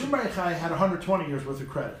 So Reb Shimon Bar Yochai had 120 years worth of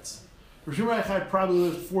credits. Reb Shimon Bar Yochai probably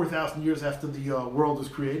lived 4,000 years after the world was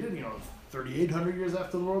created, 3,800 years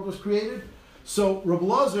after the world was created. So Reb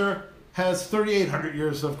Elazar has 3,800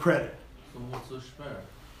 years of credit. So what's the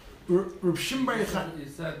shper? Reb Shimon Bar Yochai... You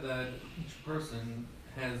said that each person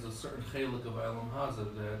has a certain chelik of Olam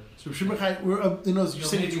Hazeh that... So Reb Shimon Bar Yochai, you're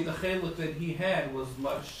saying... Maybe the chelik that he had was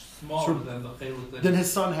much smaller than the chelik that... Than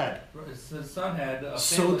his son had. His son had a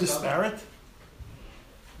So disparate?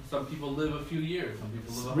 Some people live a few years. Some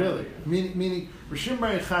people live 100 Really? years. Meaning Rishon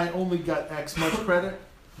Bar Yochai only got X much credit?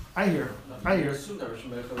 I hear. I assume that Rishon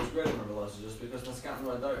Bar Yochai was greater than Rabbi Elazar just because that's gotten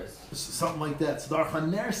by Darius. Something like that. So the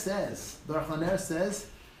Archaner says,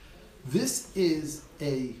 this is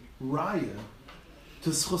a raya to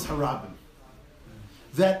Schus Harabim.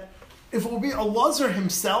 That if it would be Elazar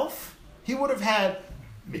himself, he would have had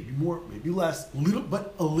maybe more, maybe less,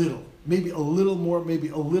 but a little. Maybe a little more, maybe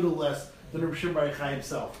a little less than Rabbi Shimon Bar Yochai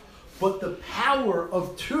himself. But the power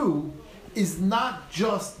of two is not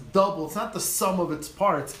just double. It's not the sum of its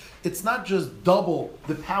parts. It's not just double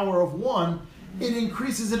the power of one. It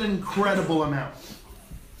increases an incredible amount.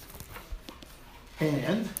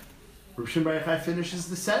 And Rabbi Shimon Bar Yochai finishes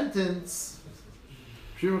the sentence.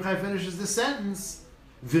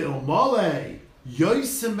 V'ilmale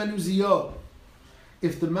Yosem ben Uziyo.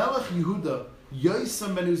 If the Melech Yehuda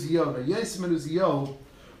Yosem ben Uziyo, now Yosem ben Uziyo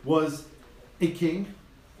was a king.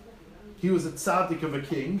 He was a tzaddik of a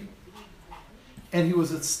king, and he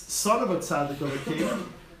was a son of a tzaddik of a king,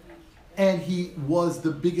 and he was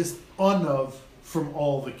the biggest anav from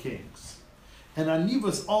all the kings. And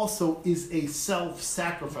anivas also is a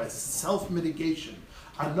self-sacrifice, self-mitigation.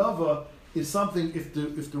 Anava is something, if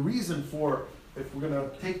the reason for, if we're going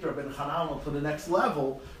to take Rabbeinu Chananel to the next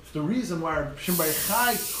level, if the reason why Shimon Bar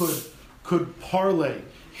Yochai could parlay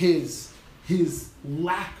his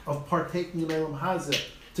lack of partaking in Elam Hazeh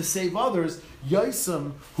to save others,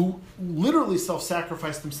 Yosem, who literally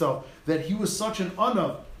self-sacrificed himself, that he was such an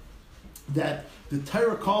anav that the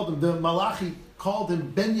Torah called him, the Malachi called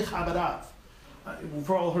him Ben Yechabarav. We've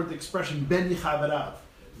all heard the expression Ben Yechabarav.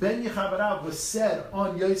 Ben Yechabarav was said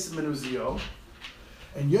on Yosem ben Uziyo,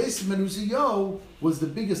 and Yosem ben Uziyo was the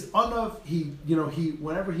biggest anav. He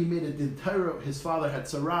whenever he made a din Torah, his father had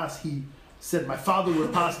saras. He said, "My father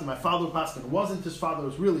would pass, my father would pass." And it wasn't his father; it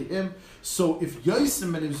was really him. So, if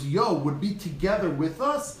Yosem ben Uziyo would be together with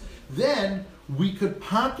us, then we could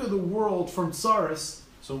ponder the world from tsaris.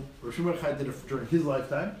 So, Rosh Hashanah did it during his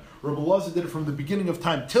lifetime. Rabbi Elazar did it from the beginning of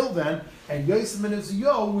time till then, and Yosem ben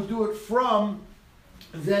Uziyo would do it from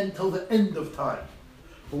then till the end of time.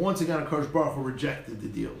 But once again, HaKadosh Baruch Hu rejected the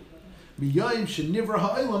deal. Miyayim shenivra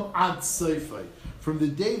ha'olam ad seifai. From the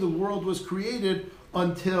day the world was created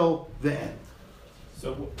until the end.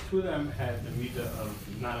 So two of them had the midah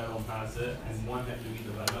of not Elam Hazeh, and one had the midah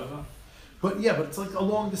of Anava. But it's like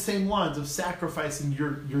along the same lines of sacrificing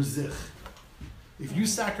your zich. If you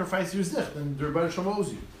sacrifice your zich, then the Rebbeinu Shalom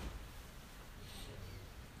owes you.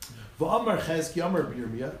 V'amar Chezki Amar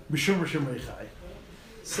B'Yirmiyah B'Shum Rishon Bar Yochai.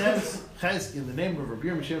 Says Chezki in the name of Rabbi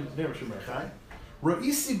Yirmiyah Rishon Bar Yochai,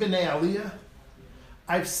 Ra'isi b'nei Aliyah.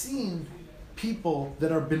 I've seen people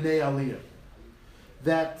that are b'nei Aliyah.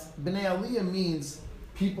 That b'nei Aliyah means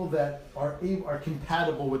people that are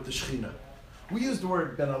compatible with the Shekhinah. We use the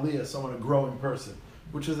word ben Aliyah, someone a growing person,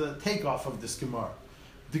 which is a takeoff of this Gemara.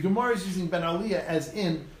 The Gemara is using ben Aliyah as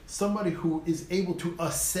in somebody who is able to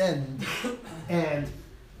ascend and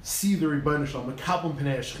see the Rebbeinu Shalom, Mekabel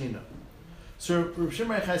Pnei Shekhinah. So Rav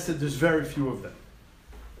Shimon Bar Yochai said there's very few of them.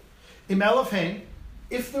 Im Elafhein,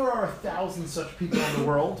 if there are 1,000 such people in the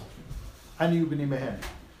world, Ani Ubini Mehen.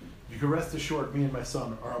 You can rest assured, me and my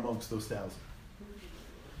son are amongst those 1,000.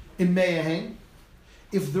 In Meyahain,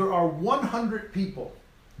 if there are 100 people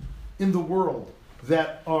in the world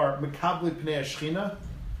that are Mekabel Pnei Shekhinah,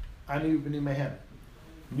 Ani Ubini Mehen.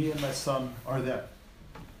 Me and my son are them.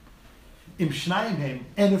 Im Shnayim,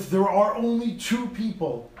 and if there are only 2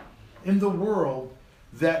 people in the world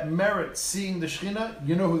that merit seeing the Shekhinah,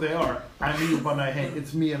 you know who they are. Ani Ubanayhen.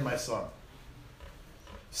 It's me and my son.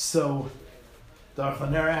 So the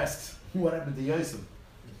Archaner asks, what happened to Yosem?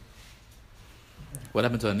 What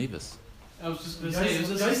happened to Anivas? I was just going to say, is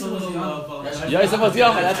this just a little of... Yosem was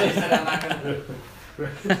young. That's it.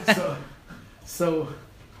 So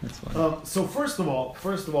That's fine. so first of all,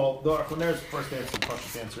 the Archaner's first answer, the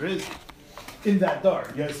Pashas answer is, in that dar.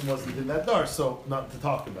 Yosem wasn't in that dar, so not to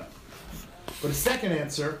talk about. But a second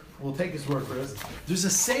answer, we'll take his word for this. There's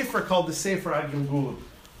a sefer called the Sefer HaGilgulim.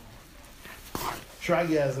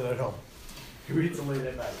 Shragi has it at home. He reads it late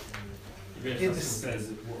at night. It says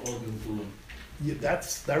that we're all Gilgulim. Yeah,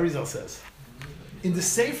 that Rizal says. In the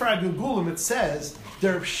Sefer HaGilgulim, it says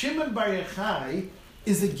that Reb Shimon Bar Yochai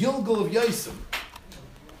is a Gilgul of Yosem.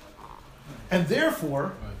 And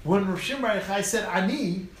therefore, when Reb Shimon Bar Yochai said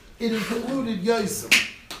Ani, it included Yosem.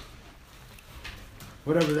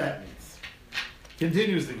 Whatever that means.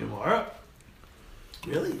 Continues the Gemara.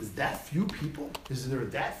 Really? Is that few people? Is there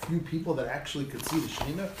that few people that actually could see the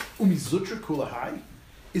Shekhinah? Umizutra kulahai?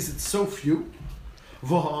 Is it so few?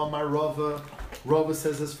 V'ha'amar Rava Rava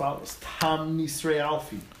says as follows: Tam Nisrei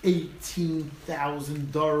Alfi,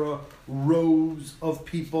 18,000 dara rows of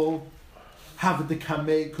people, have the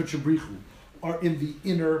Kamei Kuchabrichu, are in the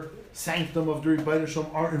inner sanctum of the Rebbeinu Shalom,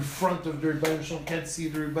 are in front of the Rebbeinu Shalom, can't see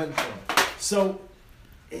the Rebbeinu Shalom. So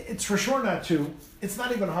it's for sure not 2. It's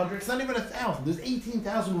not even 100. It's not even 1,000. There's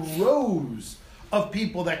 18,000 rows of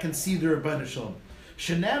people that can see the Rebbeinu Shalom.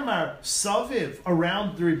 Shenemar Saviv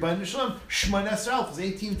around the Rebbeinu Shalom, Shmona Esrei is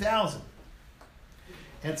 18,000.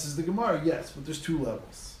 Answers the Gemara, yes, but there's 2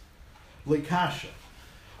 levels. Leikasha.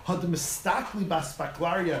 Hadamistakli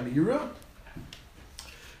baspaklaria mira.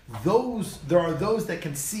 There are those that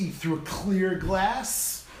can see through a clear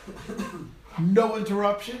glass, no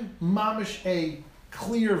interruption, mamish a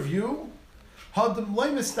clear view. Hadam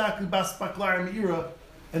leimistakli baspaklaria mira.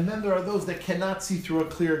 And then there are those that cannot see through a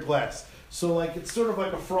clear glass. So like it's sort of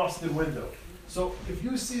like a frosted window. So if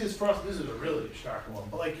you see this frosted, this is a really stark one.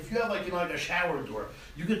 But like if you have like a shower door,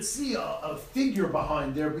 you could see a figure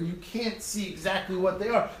behind there, but you can't see exactly what they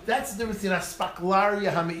are. That's the difference between a spaklaria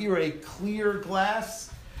ha'meira, a clear glass,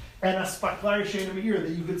 and a spaklaria she'eina meira,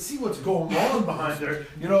 that you could see what's going on behind there.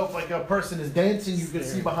 You know, if like a person is dancing, you could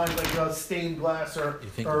see behind like a stained glass or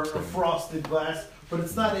a frosted glass. But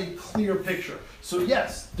it's not a clear picture. So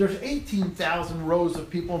yes, there's 18,000 rows of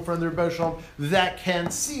people in front of the Rebbeinu Shalom that can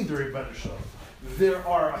see the Rebbeinu Shalom. There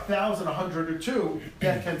are 1,000, 100 or 2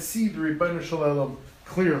 that can see the Rebbeinu Shalom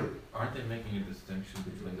clearly. Aren't they making a distinction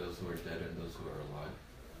between those who are dead and those who are alive?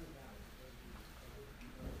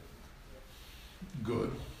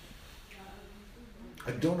 Good.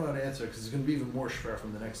 I don't know how to answer because it's going to be even more shver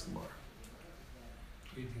from the next Gemara.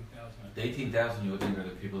 18,000. The 18,000 you would think are the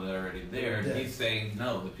people that are already there. And Yeah. he's saying,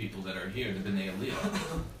 no, the people that are here, the B'nai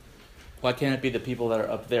Aliyah. Why can't it be the people that are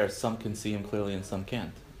up there? Some can see him clearly and some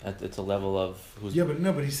can't. It's a level of who's. Yeah,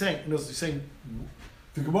 but he's saying,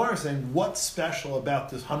 the Gemara is saying, what's special about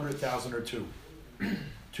this 100,000 or 2?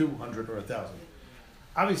 200 or 1,000?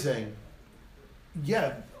 I was saying,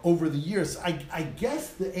 yeah, over the years, I guess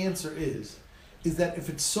the answer is that if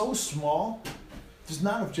it's so small, there's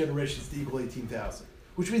not enough generations to equal 18,000.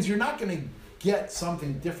 Which means you're not going to get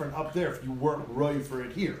something different up there if you weren't right for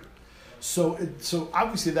it here. So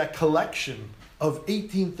obviously that collection of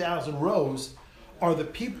 18,000 rows are the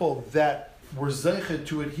people that were zeichet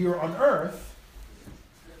to it here on earth.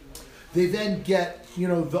 They then get,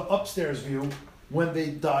 the upstairs view when they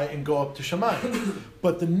die and go up to Shamayim.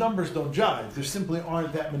 But the numbers don't jive. There simply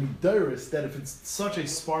aren't that many dairis that if it's such a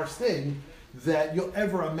sparse thing that you'll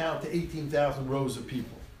ever amount to 18,000 rows of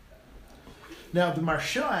people. Now the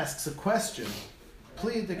Maharsha asks a question,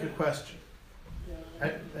 Pliyadik question,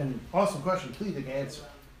 and awesome question, Pliyadik answer.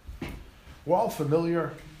 We're all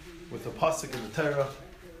familiar with the pasuk in the Torah,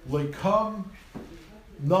 Lekam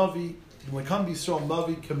Yisrael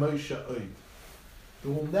Navi K'Moshe Oid.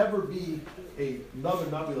 There will never be another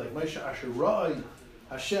Navi like Moshe Asher Rai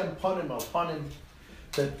Hashem Panim Al Panim.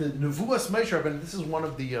 That the Nevuas Moshe Rabbeinu, this is one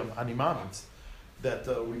of the animaments, that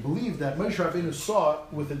we believe that Moshe Rabbeinu saw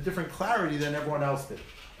with a different clarity than everyone else did.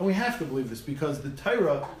 And we have to believe this because the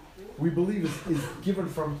Torah, we believe, is given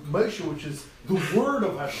from Moshe, which is the word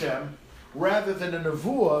of Hashem, rather than a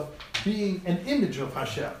Nevuah being an image of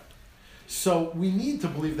Hashem. So we need to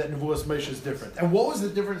believe that Nevuas Moshe is different. And what was the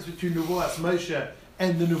difference between Nevuas Moshe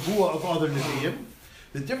and the Nevuah of other Nevi'im?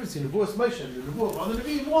 The difference in Nevuas Moshe and the Nevuah of other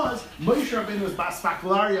Nevi'im was Moshe Rabbeinu was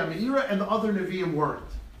Baspaklaria Meira and the other Nevi'im weren't.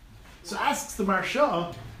 So asks the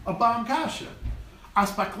Maharsha a Bam Kasha.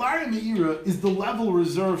 Aspaklaria Meira is the level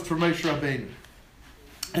reserved for Moshe Rabbeinu.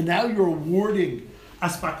 And now you're awarding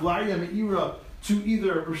Aspaklaria Meira to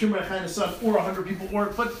either Rosh Hashanah's son or 100 people,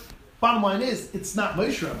 but bottom line is, it's not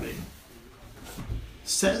Moshe Rabbeinu.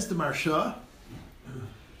 Says the Maharsha,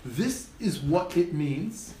 this is what it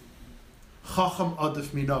means, Chacham Adif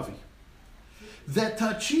Minavi. That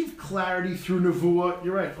to achieve clarity through Nevuah,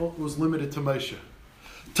 you're right, it was limited to Moshe.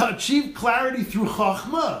 To achieve clarity through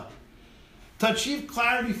Chachma,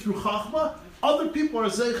 other people are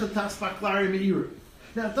Zeichet Taspaklari Meira.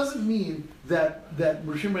 Now, it doesn't mean that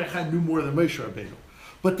Rav Shimon Bar Yochai knew more than Moshe Rabbeinu.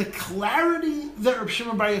 But the clarity that Rav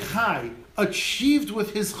Shimon Bar Yochai achieved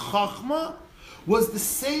with his Chachma was the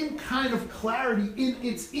same kind of clarity in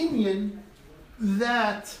its inyan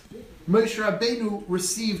that Moshe Rabbeinu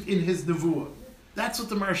received in his Nevuah. That's what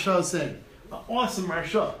the Maharsha is saying. An awesome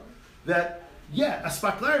Maharsha. That,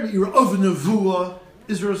 Aspaklaria Meira of Nevuah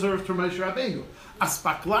is reserved for Moshe Rabbeinu.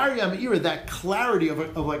 Aspaklaria Meira, that clarity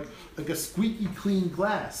of like a squeaky clean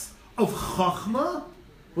glass of Chachma,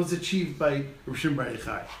 was achieved by Rav Shimon Bar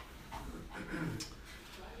Yochai.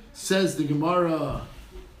 Says the Gemara,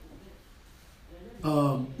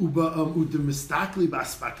 And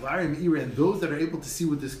those that are able to see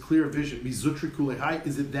with this clear vision, is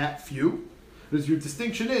it that few? Because your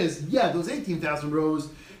distinction is, yeah, those 18,000 rows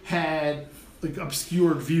had like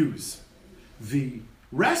obscured views. The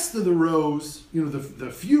rest of the rows,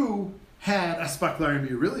 the few had aspaklarim.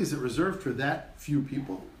 Really, is it reserved for that few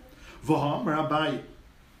people? Vaham or Abaye?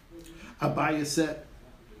 Abaye said,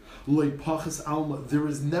 Loi pachas alma. There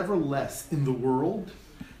is never less in the world.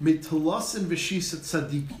 Metalasin v'shisat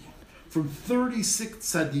tzaddikim, from 36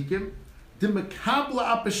 tzaddikim, the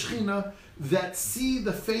mekabla apeshchina, that see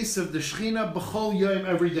the face of the Shechina b'chol yom,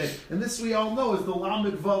 every day. And this we all know is the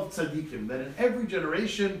Lamed Vav tzaddikim, that in every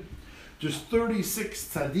generation, there's 36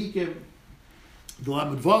 tzaddikim, the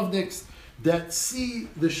Lamed Vavniks, that see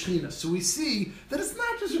the Shechina. So we see that it's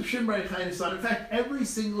not just Reb Shimon Bar Yochai son. In fact, every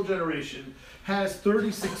single generation has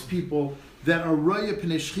 36 people that are Raya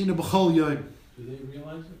Pnei Shechina b'chol yom. Do they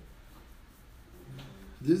realize it?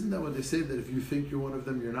 Isn't that what they say, that if you think you're one of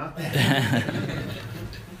them, you're not?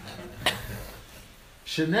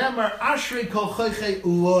 Shenamar Ashrei Kol Chochei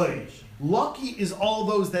Loi. Lucky is all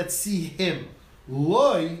those that see him.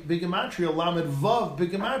 Loi, Bigematria, Lamed Vav,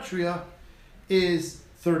 Bigematria, is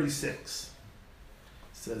 36.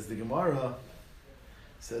 Says the Gemara,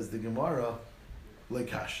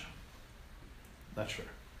 Lekasha. Not sure.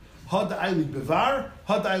 Had Aili Bevar,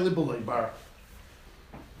 Had Aili Beloi Bar.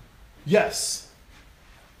 Yes,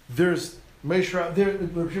 there's Meshra, there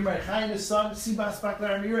Reb Shimon Bar Yochai's son, see Bas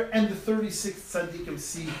Baklar Amira, and the 36 tzaddikim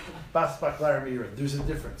see Bas Baklar Amira. There's a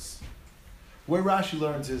difference. Where Rashi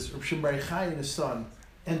learns is Reb Shimon Bar Yochai and his son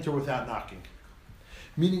enter without knocking.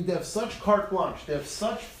 Meaning they have such carte blanche, they have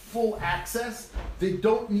such full access, they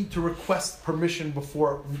don't need to request permission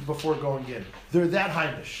before going in. They're that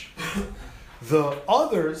heimish. The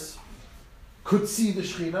others could see the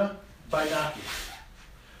Shechina by knocking.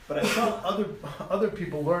 But I saw other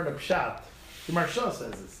people learn a pshat. The Maharsha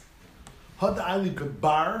says this. Had Ali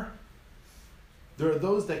bebar. There are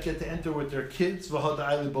those that get to enter with their kids. V'had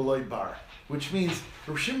Ali beloy bar, which means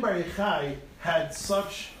Reb Shimon Bar Yochai had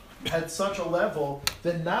such a level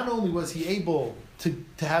that not only was he able to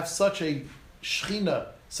have such a Shechina,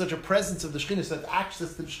 such a presence of the Shechina, such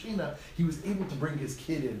access to the Shechina, he was able to bring his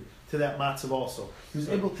kid in to that matzav also. He was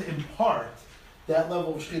able to impart that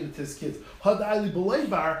level of Shechina to his kids. Had Ali B'lei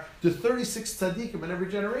Bar, the 36 tzaddikim in every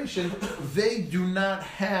generation, they do not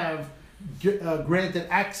have granted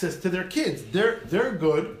access to their kids. They're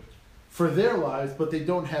good for their lives, but they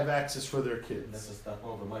don't have access for their kids. That's a step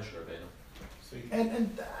over Moshe Rabbeinu.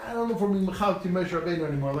 And I don't know if we're being mechal to Moshe Rabbeinu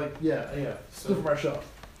anymore. Like, yeah. So- Still from Maharsha.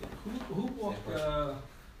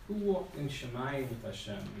 Who walked in Shemayim with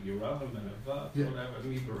Hashem? Yeravim and Avad, Yeah. whatever,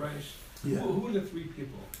 Mi Bereish. Yeah. Who are the three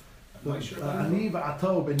people? Moshe Rabbeinu? Ani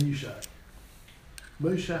v'Ato ben Yishai.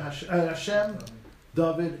 Moshe, Hashem,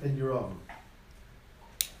 David, and Yeravim.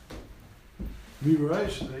 Mi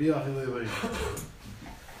Bereish, Yahilei.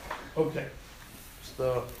 Okay.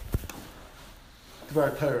 So,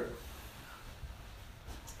 Dvar Torah.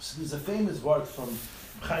 So there's a famous word from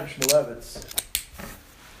Chaim Shmulevitz.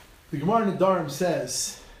 The Gemara in Nedarim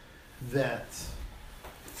says that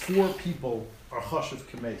 4 people are chashuv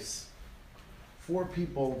kameis. 4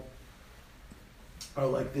 people are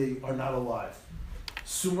like they are not alive.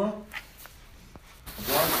 Suma, a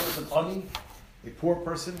blind person, ani, a poor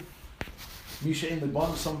person, misha in the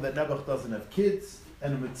bond, someone that Nebuch doesn't have kids,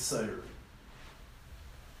 and a mitzayir.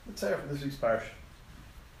 Mitzayir from this week's parsha.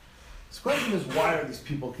 The question is, why are these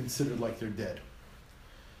people considered like they're dead?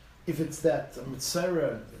 If it's that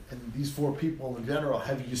Mitzayra and these 4 people in general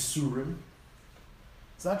have Yisurim,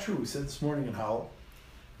 it's not true. We said this morning in Howell,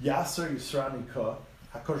 Yasser Yisrani Ka,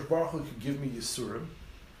 HaKadosh Baruch Hu could give me Yisurim,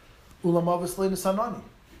 Ulamavas Leinasanani,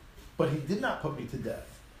 but he did not put me to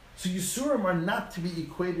death. So Yisurim are not to be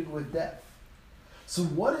equated with death. So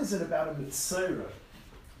what is it about a Mitzayra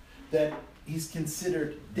that he's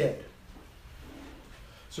considered dead?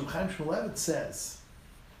 So Chaim Shmulevitz says,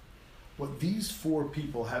 what these 4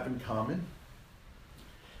 people have in common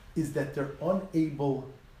is that they're unable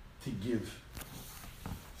to give.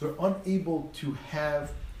 They're unable to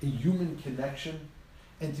have a human connection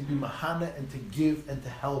and to be mahana and to give and to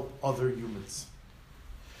help other humans.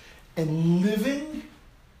 And living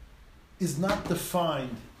is not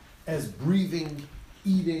defined as breathing,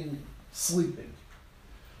 eating, sleeping.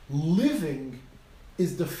 Living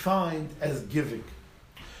is defined as giving.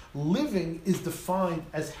 Living is defined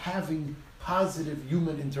as having positive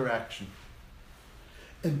human interaction.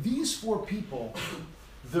 And these 4 people,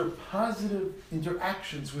 their positive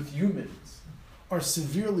interactions with humans are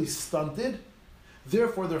severely stunted,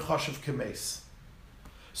 therefore they're chashuv kameis.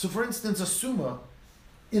 So for instance, a suma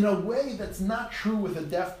in a way that's not true with a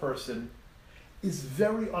deaf person, is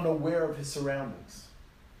very unaware of his surroundings.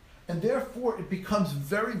 And therefore, it becomes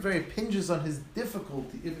very, very impinges on his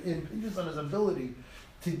difficulty, it impinges on his ability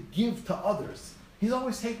to give to others. He's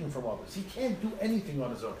always taking from others. He can't do anything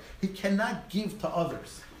on his own. He cannot give to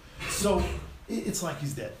others. So it's like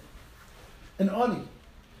he's dead. An ani,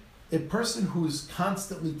 a person who is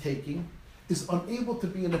constantly taking, is unable to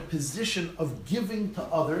be in a position of giving to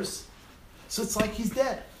others, so it's like he's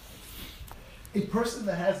dead. A person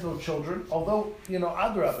that has no children, although,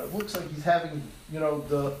 Adrab, it looks like he's having,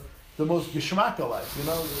 the most geschmacka life,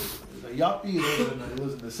 the yuppie, he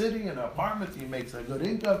lives in the city, in an apartment, he makes a good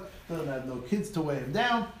income, doesn't have no kids to weigh him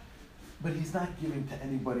down, but he's not giving to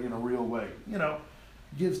anybody in a real way.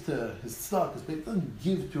 Gives to his stock, but he doesn't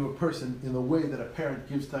give to a person in the way that a parent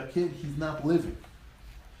gives to a kid, he's not living.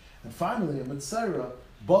 And finally, a Mitzayra,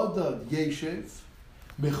 Bada Yeshev,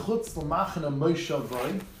 Mechutz L'machana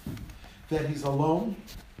Moshavai, that he's alone,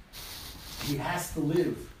 he has to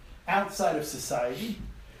live outside of society.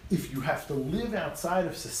 If you have to live outside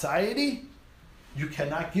of society, you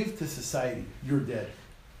cannot give to society, you're dead.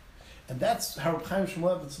 And that's how Chaim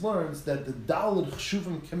Shmulevitz learns that the Daled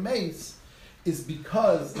Chshuvim Kemeis is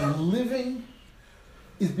because living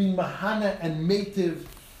is being mahana and mative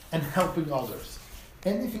and helping others.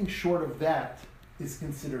 Anything short of that is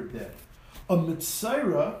considered dead. A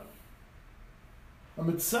Mitzayra,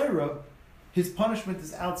 his punishment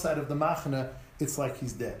is outside of the machana, it's like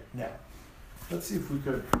he's dead. Now, let's see if we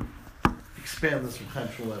could expand this from Chaim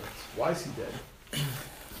Shmulevitz. Why is he dead?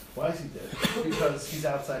 Why is he dead? Because he's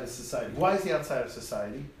outside of society. Why is he outside of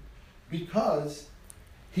society? Because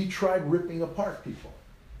he tried ripping apart people.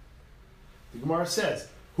 The Gemara says,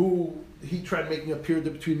 he tried making a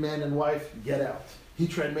pirda between man and wife, get out. He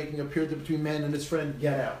tried making a pirda between man and his friend,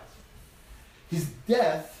 get out. His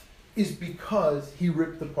death is because he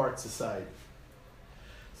ripped apart society.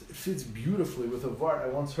 It fits beautifully with a vart I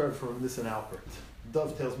once heard from Nissen Alpert.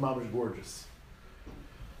 Dovetails mamish gorgeous.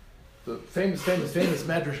 The famous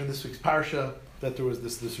medrash in this week's parsha, that there was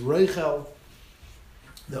this Reichel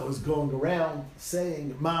that was going around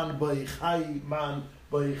saying, Man b'yichai,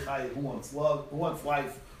 who wants love, who wants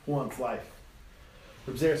life, who wants life.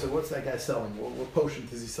 Reb Zer said, what's that guy selling? What potion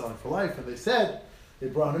is he selling for life? And they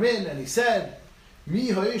brought him in, and he said, Mi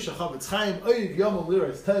ha'ish ha'chavetz chaim, oiv yomel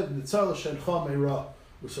liras tev, nitzar l'shencha meira,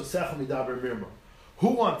 u'sosecha midaber mirma. Who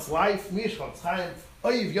wants life? Mi ha'ish ha'chavetz chaim,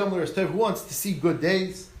 oiv yomel liras tev, who wants to see good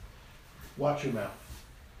days? Watch your mouth.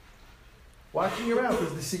 Watching your mouth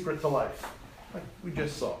is the secret to life, like we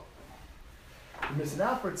just saw. Mr.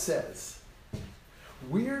 Alpert says,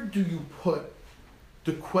 where do you put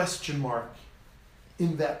the question mark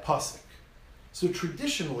in that pasuk? So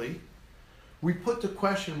traditionally, we put the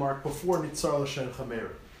question mark before Nitzar L'Shen Chamer.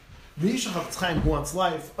 Misha Chavetz Chaim, who wants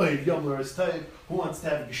life, Oiv Yom L'Eretz Tov, who wants to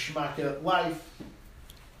have Geshmaka life.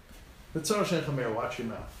 Nitzar L'Shen Chamer, watch your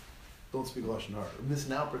mouth. Don't speak Lashon Hara. Mr.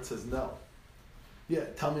 Alpert says no. Yeah,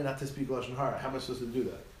 tell me not to speak Lashon Hara. How am I supposed to do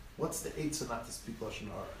that? What's the eitzah not to speak Lashon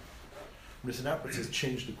Hara? Mr. Alpert says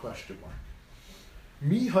change the question mark.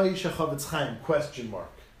 Mi ha'ish ha'chavetz chaim, question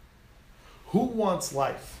mark. Who wants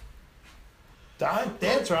life? The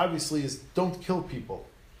answer obviously is don't kill people.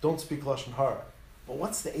 Don't speak Lashon Hara. But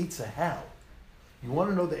what's the eitzah how? You want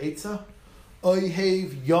to know the eitzah?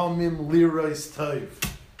 Oihev yamim lirais tov.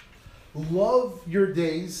 Love your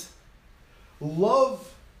days.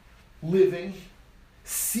 Love living.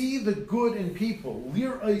 See the good in people.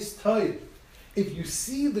 Lirais tov. If you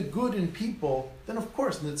see the good in people, then of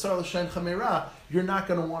course, Nitzar L'Shen Chamerah, you're not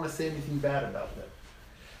going to want to say anything bad about them.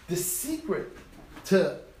 The secret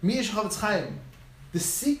to Miyash Chavetz Chaim, the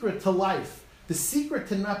secret to life, the secret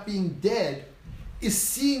to not being dead, is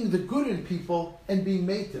seeing the good in people and being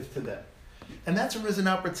native to them. And that's what Rizan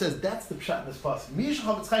Alpert says. That's the pshat in this pasuk. Miyash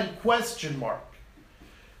Chavetz Chaim, question mark.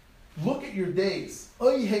 Look at your days.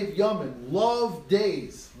 Oyehev Yamin, love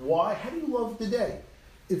days. Why? How do you love the day?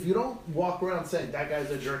 If you don't walk around saying, that guy's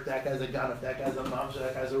a jerk, that guy's a ganef, that guy's a mamsha,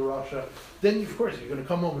 that guy's a rasha, then of course you're going to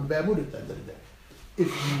come home in bad mood at the end of the day. If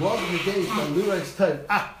you love your days, by Lirai's time,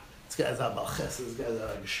 this guy's a balches, this guy's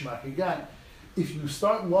a geshmaki guy. If you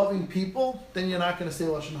start loving people, then you're not going to say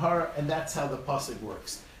Lashon Hara, and that's how the pasuk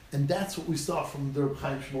works. And that's what we saw from the Reb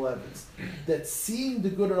Chaim Shmulevitz. That seeing the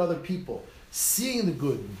good in other people, seeing the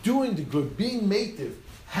good, doing the good, being native,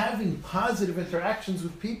 having positive interactions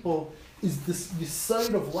with people is the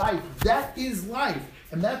side of life. That is life.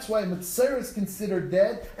 And that's why Mitzvah is considered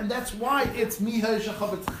dead, and that's why it's Miha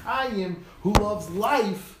Shechavetz Chaim who loves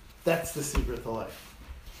life. That's the secret to life.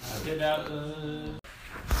 Get out.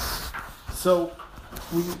 So,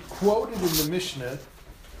 we quoted in the Mishnah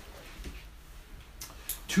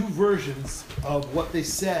two versions of what they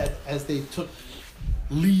said as they took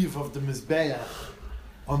leave of the Mizbeach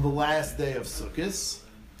on the last day of Sukkot.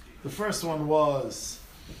 The first one was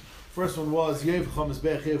Yevcha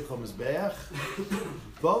Mizbeach, Yevcha Mizbeach.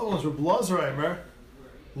 The other ones were Blazreimer,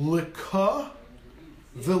 Leka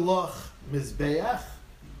V'lach Mizbeach,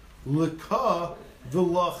 Leka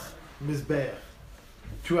V'lach Mizbeach.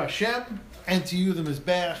 To Hashem and to you the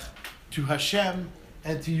Mizbeach, to Hashem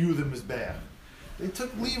and to you the Mizbeach. They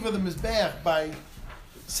took leave of the Mizbeach by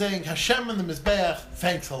saying Hashem and the Mizbeach,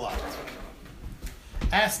 thanks a lot.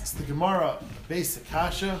 Asks the Gemara a basic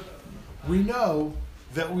kasha. We know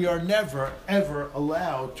that we are never ever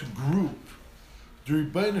allowed to group the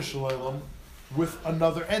Rebbeinu Shalom with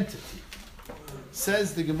another entity.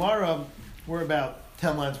 Says the Gemara, we're about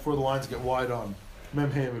 10 lines before the lines get wide on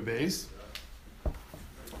Mem Hey Beis.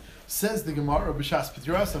 Says the Gemara, B'shas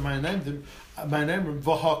P'tirasa, my name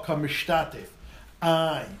V'ha Kamishtatef.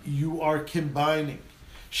 You are combining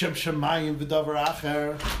Shem Shemayim V'davar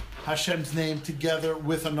Acher, Hashem's name together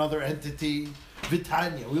with another entity.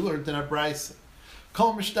 V'tanya, we learned in our Brisa.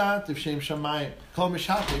 Kol Mishtatef Shem Shemayim, Kol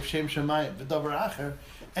Mishatef Shem Shemayim V'davar Acher.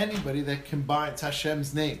 Anybody that combines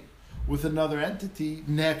Hashem's name with another entity,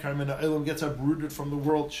 Nekar Min Ha'olam, gets uprooted from the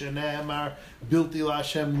world. Shene'emar Bilti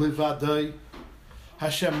LaHashem Livadai.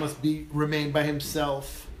 Hashem must remain by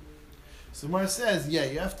himself. So Gemara says, you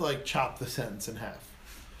have to chop the sentence in half.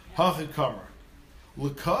 Hachikamer.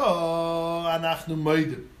 L'ka anachnu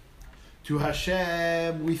meidim. To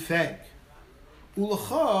Hashem we thank.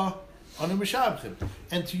 U'lecha anu mishabchim.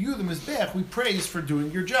 And to you, the Mizbeach, we praise for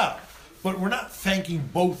doing your job. But we're not thanking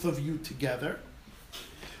both of you together.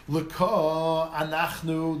 L'ka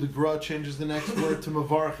anachnu, the Gra changes the next word to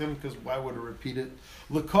mevarchim, because why would it repeat it?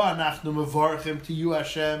 L'ka anachnu mevarchim, to you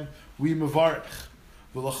Hashem, we mevarch.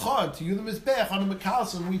 V'lecha, to you the Mizbeach, anu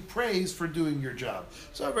mekalsim, we praise for doing your job.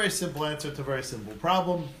 So a very simple answer to a very simple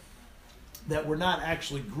problem, that we're not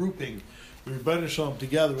actually grouping the Rebbeinu Shalom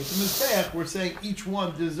together with the Mizbeach. We're saying each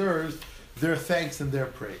one deserves their thanks and their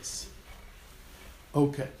praise.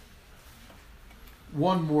 Okay.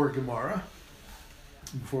 One more Gemara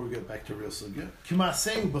before we get back to real sugya.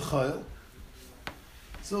 Kimaseu b'chayil.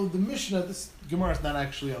 So the Mishnah, this Gemara is not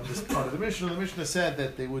actually on this part of the Mishnah. The Mishnah said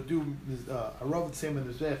that they would do a Rav the same in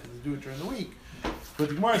the Mizbeach as they do it during the week. But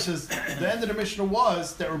the Gemara says the end of the Mishnah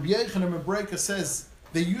was that Rabbi Yochanan ben Breka says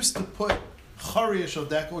they used to put Chariya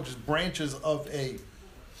Shodeka, which is branches of a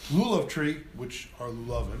lulav tree, which are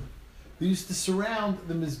lulavim. They used to surround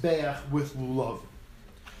the Mizbeach with lulavim.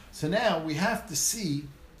 So now we have to see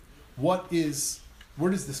where does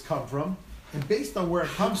this come from? And based on where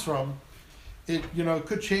it comes from, it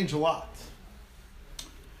could change a lot.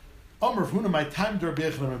 Amr Huna, my time to Rabbi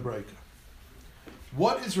Yochanan ben Breka.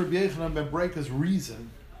 What is Rabbi Yochanan ben Breka's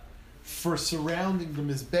reason for surrounding the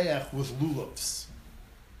Mizbeach with lulavs?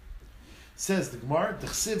 Says the Gemara,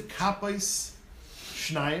 D'chsiv kapais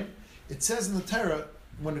shnayim. It says in the Torah,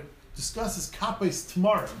 when it discusses kapais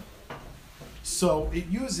tamarim, so it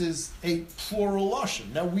uses a plural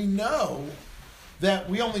lashon. Now we know that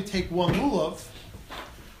we only take one lulav.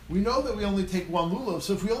 So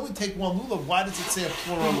if we only take one lulav, why does it say a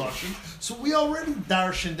plural lashon? So we already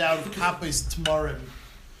darshaned out of kapais tamarim.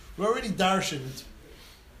 We already darshaned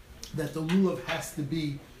that the lulav has to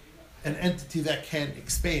be an entity that can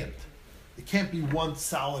expand. It can't be one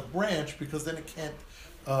solid branch because then it can't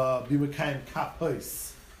be mekayim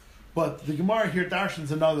kapais. But the Gemara here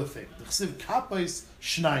darshans another thing. The chsiv kapais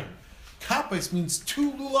shnayim. Kapais means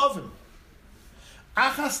two lulavim.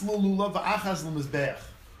 Achas lulav, achas lemizbeach.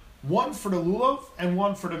 One for the lulav and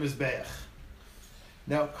one for the mizbeach.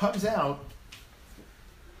 Now it comes out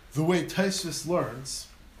the way Tosfos learns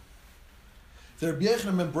that Rabbi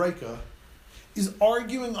Yochanan ben Breka is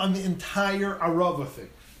arguing on the entire Arava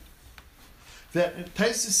thing. That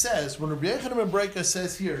Tosfos says, when Rabbi Yochanan ben Breka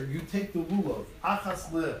says here, you take the lulav,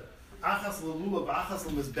 achas lulav, achas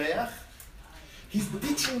lemizbeach, he's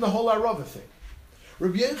teaching the whole Arava thing.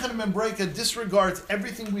 Rabbi Yochanan ben Breka disregards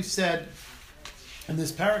everything we've said in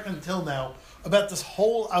this parak until now about this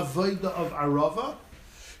whole avodah of Arava.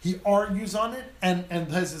 He argues on it, and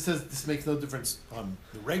Tosfos says this makes no difference on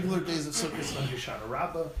the regular days of Sukkot, on Hoshana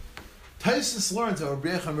Rabbah. Tosfos learns that Rabbi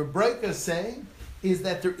Yochanan ben Breka is saying is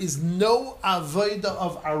that there is no avodah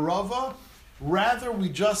of Arava, rather we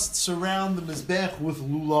just surround the Mizbech with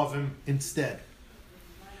lulavim instead.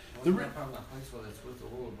 What's that problem that place whether it's with the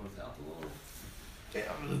lulav or without the lulav?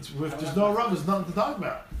 If there's no Arava, there's nothing to talk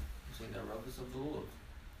about. You're saying that Arava is of the lulav.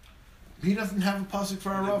 He doesn't have a pasuk for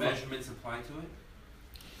The Arava. measurements apply to it?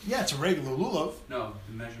 Yeah, it's a regular lulav. No,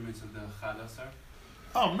 the measurements of the chadasar.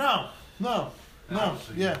 Oh, no.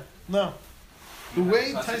 The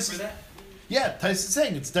way Pasuk for Tais, that? yeah, Tais is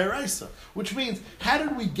saying it's deraisa, which means how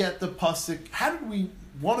did we get the pasuk?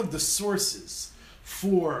 One of the sources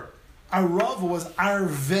for Arava was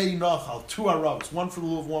Arvei Nachal, two Aravas, one for the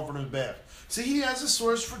lulav, one for the mizbeach. So he has a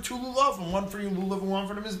source for two lulav, and one for your lulav, and one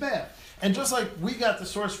for the mizbeach. And just like we got the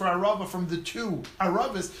source for Arava from the two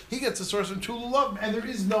Aravas, he gets the source from two lulav, and there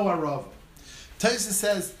is no Arava. Taisa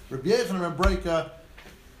says Rabbi Yochanan ben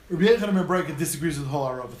Breika disagrees with the whole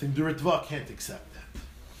Arava thing. The Ritva can't accept that.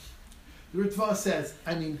 The Ritva says,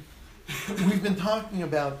 we've been talking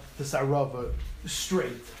about this Arava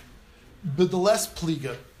straight, but the less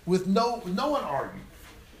pliga, with no one arguing.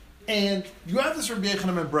 And you have this Rabbi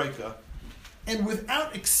Yochanan ben Breika, and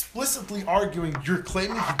without explicitly arguing, you're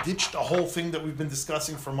claiming he ditched a whole thing that we've been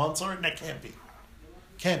discussing for months already? That can't be.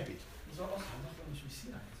 Can't be.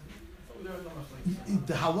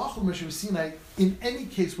 The halacha Moshe Sinai in any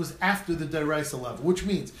case was after the deraisa level, which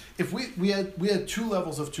means if we had two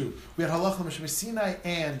levels of two, we had halacha Moshe Sinai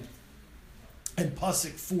and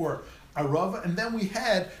pasuk for Arava, and then we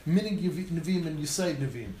had minig Nevi'im and Yisayid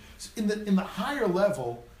Nevi'im. So in the higher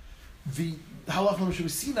level, the halacha Moshe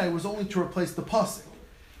Sinai was only to replace the pasuk.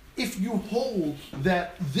 If you hold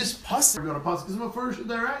that this pasuk is a first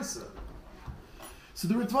deraisa, so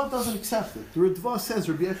the Ritva doesn't accept it. The Ritva says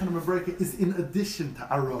Rabbi Yochanan ben Breika is in addition to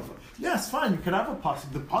Arava. Yes, fine, you can have a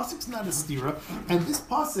pasuk. The pasuk's not a stira, and this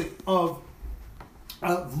pasuk of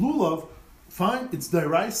lulav, fine, it's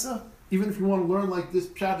deraisa. Even if you want to learn like this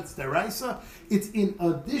pshat, it's deraisa. It's in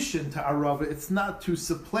addition to Arava. It's not to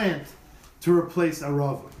supplant, to replace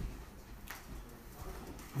Arava.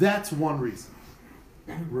 That's one reason.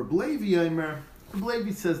 Reb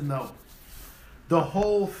Levi says no. The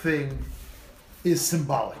whole thing is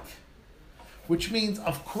symbolic, which means,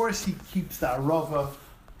 of course, he keeps the Arava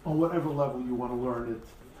on whatever level you want to learn it,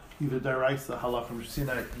 either deraisa, halacha Moshe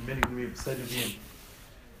Sinai, minig Nevi'im, Yisayid.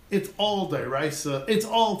 It's all deraisa. It's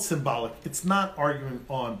all symbolic. It's not arguing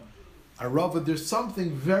on Arava. There's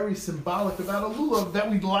something very symbolic about a lulav that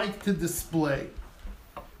we'd like to display.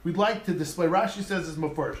 We'd like to display. Rashi says this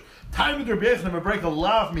first. Time Rabbi Yochanan ben Breika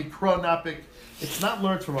lav mikra napik. It's not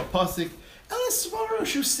learned from a pasuk. A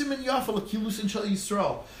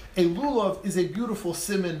lulav is a beautiful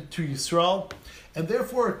siman to Yisrael, and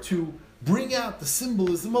therefore to bring out the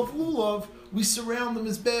symbolism of lulav, we surround the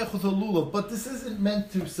mizbeach with a lulav. But this isn't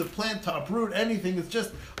meant to supplant, to uproot anything. It's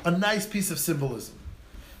just a nice piece of symbolism.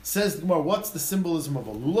 Says the Gemara, what's the symbolism of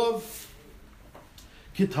a lulav?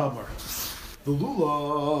 Kitamar. The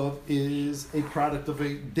lulav is a product of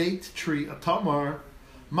a date tree, a tamar.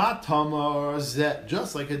 Ma tamar zet,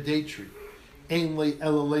 just like a date tree.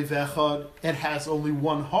 It has only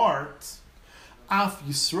one heart. Af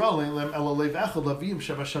Yisrael ein ela lev echad avim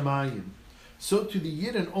shebashamayim. So to the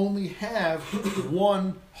Yidden only have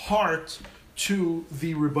one heart to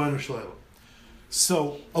the Rebbeinu Shalom.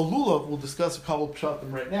 So a lulav, we'll discuss a couple of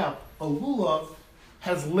pshatim right now. A lulav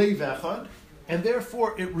has lev echad, and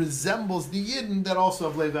therefore it resembles the Yidden that also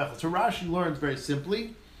have lev echad. So Rashi learns very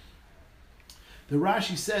simply. The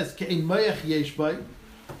Rashi says, "Ke'ein mayach yesh bay."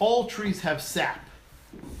 All trees have sap.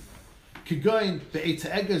 Kigoyin be'etz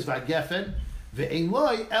egez v'agefen ve'ein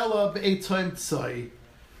loy ela be'etoim tzai.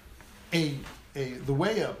 The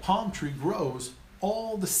way a palm tree grows,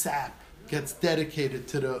 all the sap gets dedicated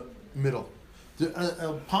to the middle.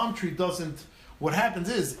 A palm tree doesn't. What happens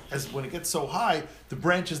is, as when it gets so high, the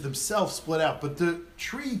branches themselves split out, but the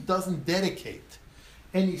tree doesn't dedicate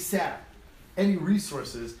any sap, any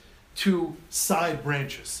resources to side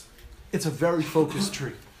branches. It's a very focused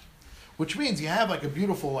tree, which means you have like a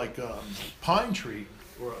beautiful pine tree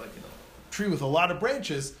or tree with a lot of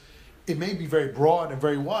branches. It may be very broad and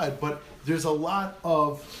very wide, but there's a lot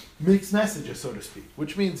of mixed messages, so to speak,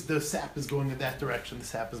 which means the sap is going in that direction, the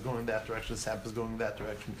sap is going in that direction, the sap is going in that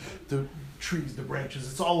direction, the trees, the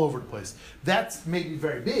branches, it's all over the place. That's maybe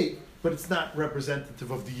very big, but it's not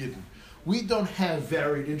representative of the Yidden. We don't have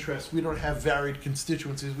varied interests, we don't have varied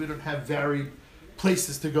constituencies, we don't have varied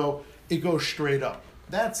places to go. It goes straight up.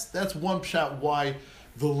 That's one pshat why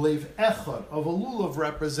the lev echad of a lulav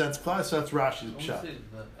represents klal. So that's Rashi's Don't pshat. say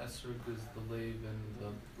the esrog is the lave and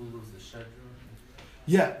the lulav is the shedra.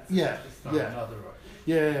 Yeah. It's not another art.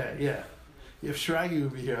 Yeah. If Shiragi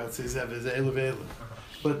would be here, I'd say Zev is Eilu.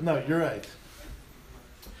 But no, you're right.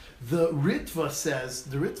 The Ritva says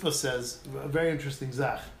a very interesting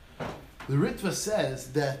zach. The Ritva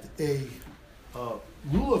says that a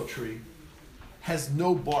lulav tree has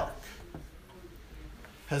no bark.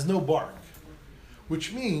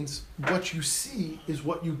 Which means what you see is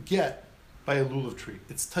what you get by a lulav tree.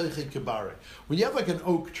 It's teiche kibare. When you have like an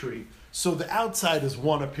oak tree, So the outside is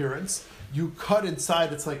one appearance. You cut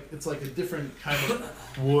inside, it's like a different kind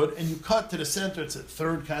of wood, and you cut to the center, it's a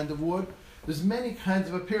third kind of wood. There's many kinds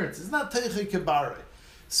of appearances. It's not teiche kibare.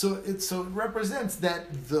 So it represents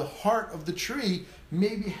that the heart of the tree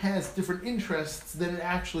maybe has different interests than it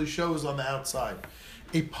actually shows on the outside.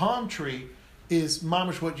 A palm tree is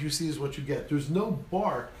mamish, what you see is what you get. There's no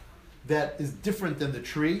bark that is different than the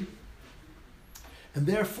tree, and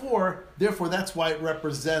therefore that's why it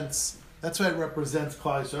represents Klal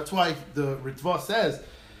Yisrael. That's why the Ritva says,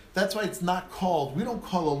 that's why it's not called, we don't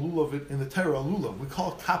call a lulav in the Torah a lulav, we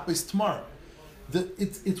call it kapis tamar.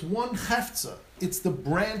 It's one hefza. It's the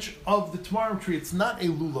branch of the tamarim tree. It's not a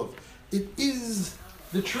lulav. It is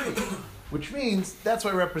the tree, which means that's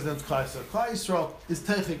why it represents Klal Yisrael. Klal Yisrael is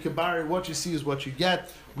teiche kibari. What you see is what you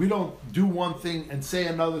get. We don't do one thing and say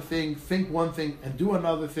another thing, think one thing and do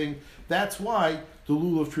another thing. That's why the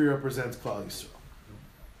lulav tree represents Klal Yisrael.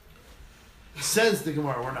 Says the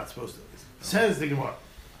Gemara. We're not supposed to. Says the Gemara.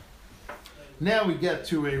 Now we get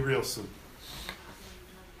to a real sugi.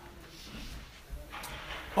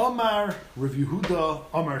 Omar Rav Yehuda,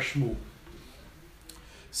 Omar Shmuel.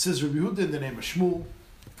 Says Rav Yehuda in the name of Shmuel.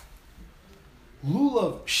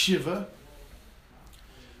 Lulav Shiva.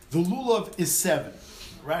 The lulav is 7.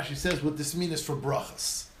 Rashi says what this means is for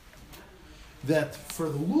brachas. That for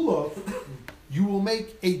the lulav, you will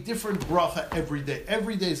make a different bracha every day.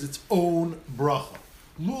 Every day is its own bracha.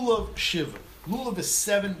 Lulav Shiva. Lulav is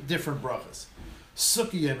 7 different brachas.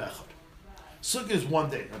 Sukkah Yom Echad. Sukkah is one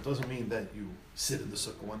day. That doesn't mean that you sit in the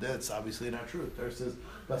sukkah one day. That's obviously not true. The Torah says,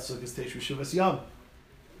 "Sukkah is Teshu Shivas Yam."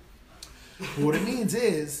 But what it means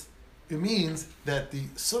that the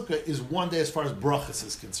sukkah is one day as far as brachas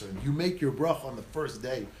is concerned. You make your bracha on the first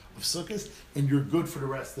day of sukkahs, and you're good for the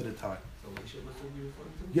rest of the time.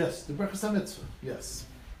 Yes, the brachas mitzvah. Yes.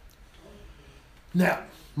 Now,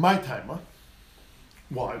 my timer.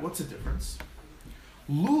 Why? What's the difference?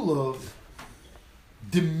 Lulav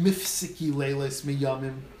demifsiki leiles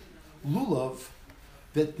miyamim. Lulav,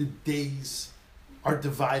 that the days are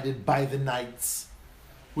divided by the nights,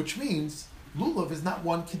 which means lulav is not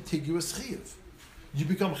one contiguous chiyuv. You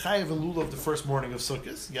become chayiv in lulav the first morning of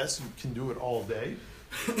Sukkot. Yes, you can do it all day.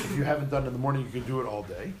 If you haven't done it in the morning, you can do it all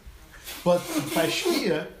day. But by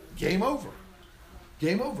Shkia, game over.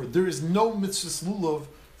 Game over. There is no mitzvah lulav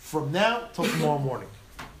from now till tomorrow morning.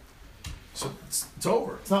 So it's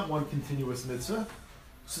over. It's not one continuous mitzvah.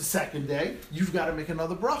 It's the second day. You've got to make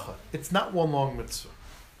another bracha. It's not one long mitzvah.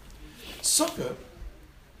 Sukkah,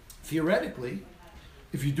 theoretically,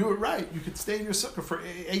 if you do it right, you could stay in your sukkah for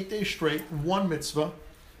 8 days straight, one mitzvah.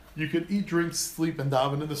 You could eat, drink, sleep, and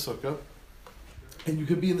daven in the sukkah. And you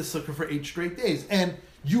could be in the sukkah for 8 straight days. And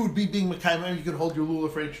you would be being Mekayim, and you could hold your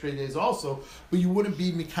lulav for 8 straight days also, but you wouldn't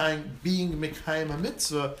be being Mekayim a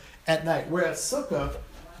mitzvah at night. Whereas sukkah,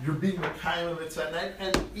 you're being Mekayim a mitzvah at night,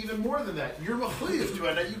 and even more than that, you're Mechuyev to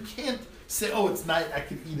at night. You can't say, oh, it's night, I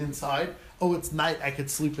could eat inside. Oh, it's night, I could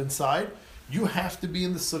sleep inside. You have to be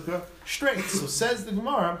in the sukkah straight. So says the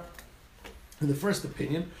Gemara, in the first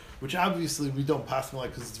opinion, which obviously we don't pass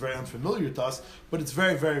like because it's very unfamiliar to us, but it's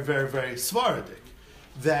very, very, very, very Svaradic.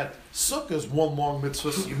 That sukkah is one long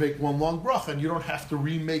mitzvah, so you make one long bracha, and you don't have to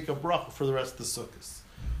remake a bracha for the rest of the sukkahs.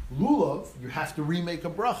 Lulav, you have to remake a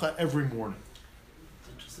bracha every morning. It's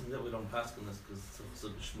interesting that we don't pass on this because it's a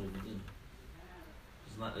Shmuel Bedin.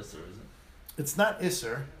 It's not Isser, is it? It's not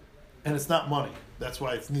Isser, and it's not money. That's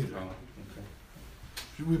why it's neither. Oh, okay.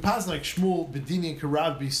 We pass like Shmuel Bedini and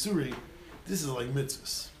Karav Bisuri. This is like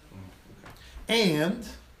mitzvahs. And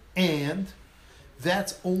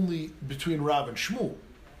that's only between Rav and Shmuel.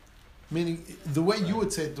 Meaning, the way you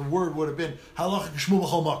would say it, the word would have been halachik Shmuel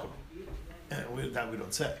l'chol makom. And that we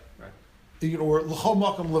don't say. Right. Or l'chol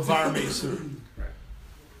makom levar meisur. Right.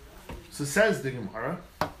 So says the Gemara.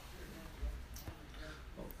 I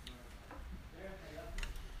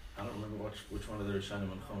don't remember which one of the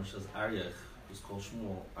Rishonim and Chumash says Aryech was called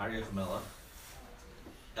Shmuel, Aryech Melech,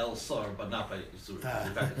 El Sar, but not by Yisur.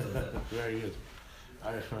 Very good.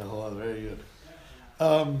 Very good.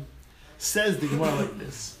 Says the Gemara like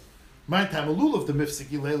this. My time, a lulav the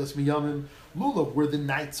mifsiki leilis miyamim, lulav where the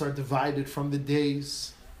nights are divided from the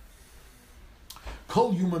days.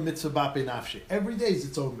 Kol yuma mitzvah bape nafshi. Every day is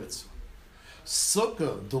its own mitzvah.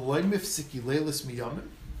 Sukkah delay mifsiki leilis miyamim.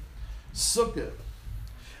 Sukkah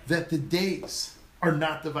that the days are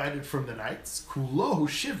not divided from the nights. Kulohu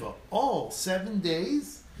shiva, all 7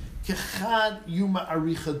 days. Kechad yuma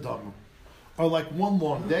aricha damu. Are like one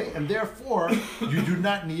long day, and therefore you do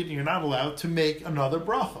not need, and you're not allowed to make another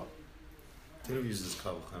bracha. Didn't we use this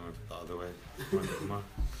kabel climber the other way?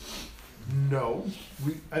 No,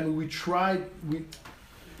 we tried.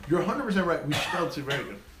 You're 100% right. We shteltzu, very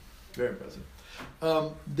good. Very impressive.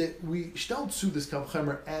 That we shteltzu this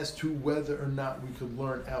Kavachemer as to whether or not we could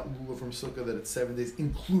learn out Lulav from Sukkah that it's 7 days,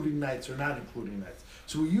 including nights or not including nights.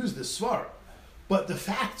 So we use this Svara. But the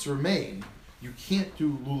facts remain. You can't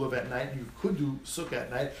do Lulav at night, you could do Sukkah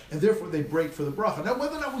at night, and therefore they break for the bracha. Now,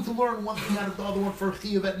 whether or not we can learn one thing out of the other one for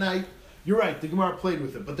Chiyuv at night, you're right, the Gemara played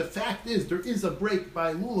with it. But the fact is, there is a break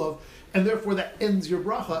by Lulav, and therefore that ends your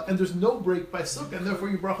bracha, and there's no break by Sukkah, and therefore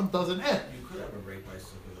your bracha doesn't end. You could have a break by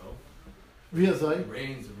Sukkah though. Yes, It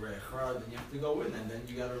rains, a brechra, then you have to go in, and then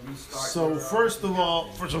you got to restart. So your, first of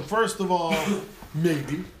all,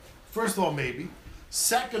 maybe. First of all, maybe.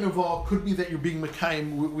 Second of all, could be that you're being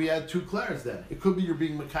Mekayim. We had two clars then. It could be you're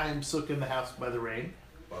being Mekayim Sukkah in the house by the rain.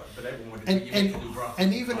 But everyone would And, you and, make a new bracha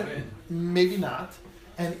and to even come in. maybe not.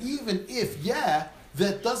 And even if,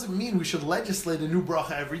 that doesn't mean we should legislate a new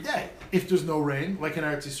bracha every day. If there's no rain, like in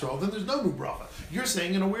Eretz Yisrael, then there's no new bracha. You're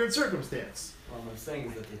saying in a weird circumstance. What I'm saying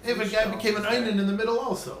is that the If a guy became an Einan in the middle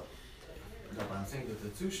also. No, but I'm saying that the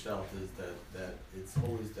Tushtelt is that it's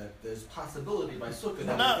always that there's possibility by Sukkah.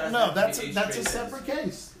 That No, it doesn't no, have to that's be eight a straight separate days.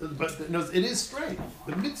 case. But no, it is straight.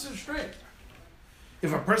 The mitzvah is straight.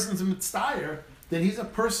 If a person's a mitzvah, then he's a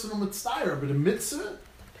personal mitzvah. But a mitzvah,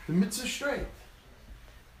 the mitzvah is straight.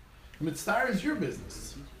 Mitzvah is your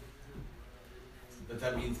business. But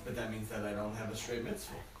that means that I don't have a straight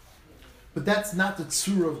mitzvah. But that's not the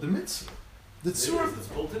tzura of the mitzvah. The It is, tzura, it's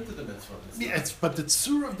built into the mitzvah. but the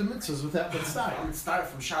tzura of the mitzvah is without I'm mitzvah. start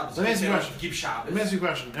from Shabbos. Let me ask you a I question. Keep Shabbos. Let me ask you a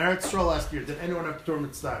question. In Eretz Yisrael last year, did anyone have to Torah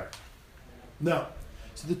mitzvah? No.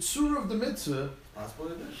 So the tzura of the mitzvah,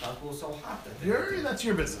 Possible it is. Possible it's so hot that that's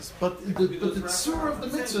your business. But the tzura of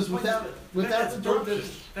the mitzvah is without interruption.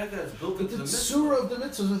 That that's built But into the the mitzvah. surah of the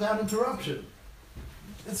mitzvah is without interruption.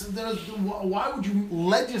 Why would you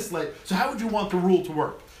legislate? So how would you want the rule to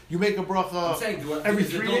work? You make a I'm bracha saying, every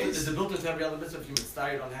is it 3 built- days? Is it built into every other mitzvah? If you mitzvah,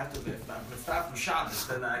 you don't have to. If I'm mitzvah from Shabbos,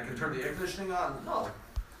 then I can turn the air conditioning on. No.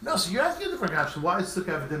 No, so you're asking a different question. Why is sukkah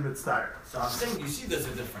have a din mitzvah? So I'm saying, you see, there's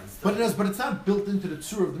a difference. But it's not built into the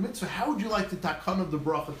tzur of the mitzvah. How would you like the takan of the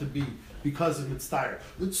bracha to be because of mitzvah?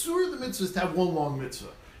 The tzur of the mitzvah is to have one long mitzvah.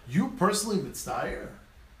 You personally mitzvah,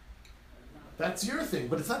 that's your thing.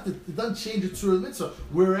 But it's not. It doesn't change the tzur of the mitzvah.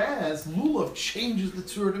 Whereas lulav changes the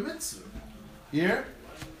tzur of the mitzvah. Here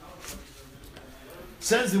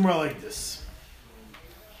says the Gemara like this.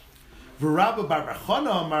 V'Rabba bar Bar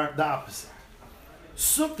Chana Amar the opposite.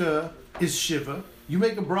 Sukkah is Shiva. You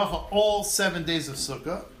make a bracha all 7 days of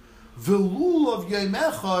Sukkah. V'lulav yom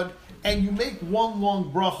echad, and you make one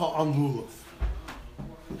long bracha on lulav.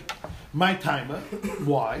 My timer.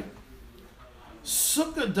 Why?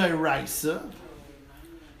 Sukkah dairaisa.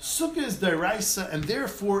 Sukkah is dairaisa, and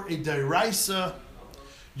therefore a dairaisa,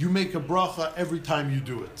 you make a bracha every time you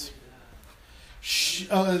do it.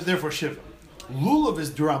 Therefore Shiva. Lulav is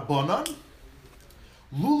d'Rabbanan.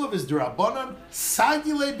 Lulav is d'Rabbanan.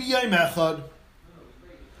 Sagile b'yayim echad.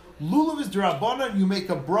 Lulav is d'Rabbanan. You make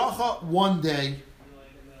a bracha one day.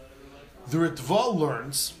 The Ritva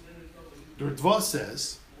learns. The Ritva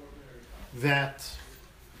says that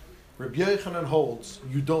Rabbi Yochanan holds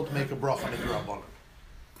you don't make a bracha on a d'Rabbanan.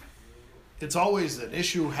 It's always an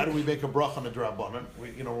issue. How do we make a bracha on a d'Rabbanan?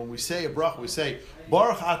 When we say a bracha, we say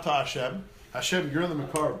Baruch Ata Hashem. Hashem, you're in the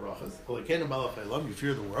Makar brachas. Elokeinu melech haolam, you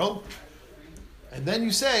fear the world. And then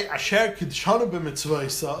you say, Asher kidshanu b'mitzvah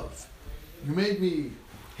isav. You made me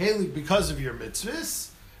halig because of your mitzvahs.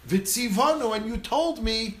 V'tzivanu, and you told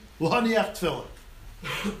me, l'haniach tefillin.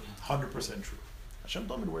 100% true. Hashem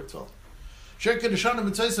told me to wear tefillin. Asher kidshanu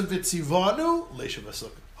b'mitzvah isav v'tzivanu, leishav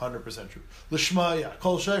asuk. 100% true. L'shmaya,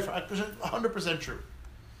 kol shayfer, 100% true.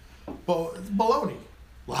 Baloney.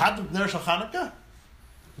 L'haduk ner shal Chanukah?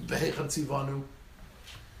 It's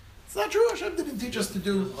not true. Hashem didn't teach us to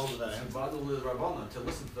do. To listen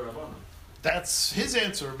to the Rabbana. That's his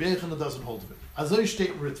answer. Rabbi Yochanan doesn't hold of it. Azoy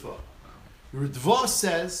state Ritva. The Ritva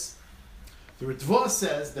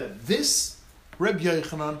says that this Rabbi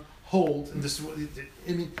Yochanan holds, and this.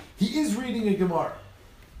 He is reading a Gemara.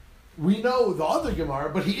 We know the other Gemara,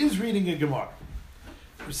 but he is reading a Gemara.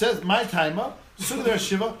 It says, "My timer." Sukkah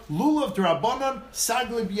Shiva, Lulav D'Rabbanan,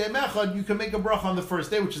 Sagli B'Yem Echad, you can make a bracha on the first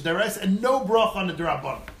day, which is Derais, and no bracha on the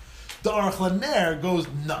D'Rabbanan. The Aruch LaNer goes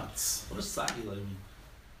nuts. What does Sagila mean?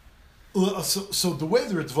 So the way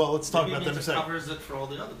the Ritva, let's talk Maybe about that in a it second. covers it for all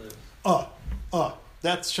the other days.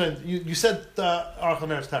 That's you said Aruch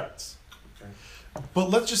LaNer's teretz. Okay. But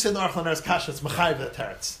let's just say the Aruch LaNer's kasha, it's Machayv that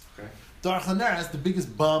teretz. Okay. The Aruch LaNer has the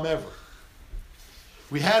biggest bomb ever.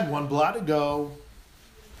 We had one blot ago.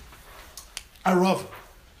 Arava.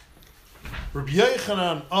 Rabbi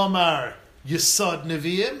Yochanan Amar Yesod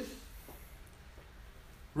Nevi'im.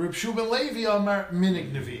 Reb Shubin Levi Amar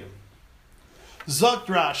Minig Nevi'im. Zakt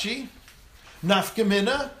Rashi,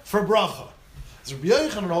 Nafkamina for bracha. So Rabbi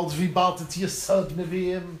Yochanan holds Vibalta Yesod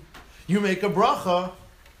Nevi'im. You make a bracha.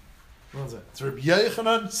 What is that? So Rabbi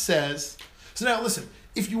Yochanan says. So now listen,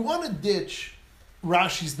 if you want to ditch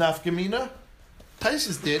Rashi's Nafkamina,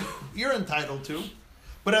 Taisus did. You're entitled to,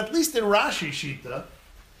 but at least in Rashi Shita,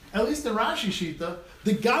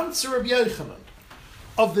 the Ganzer Rabbi Yochanan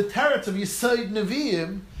of the teretz of Yesod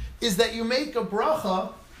Nevi'im is that you make a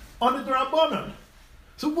bracha on a drabanan.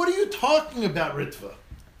 So what are you talking about, Ritva?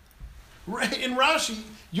 In Rashi,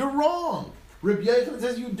 you're wrong. Rabbi Yochanan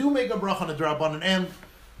says you do make a bracha on a drabanan, and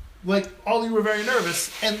like all you were very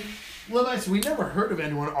nervous. And we never heard of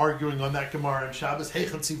anyone arguing on that Gemara in Shabbos.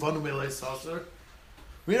 Heichen tzivanu melei saser.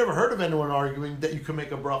 We never heard of anyone arguing that you can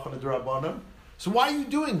make a bracha on a drabanan. So why are you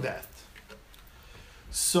doing that?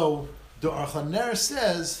 So the Archaner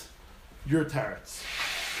says you're teretz.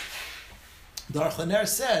 The Archaner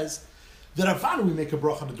says that Avanu we make a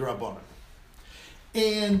bracha on a drabanan.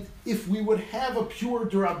 And if we would have a pure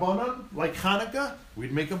drabanan like Hanukkah,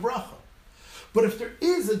 we'd make a bracha. But if there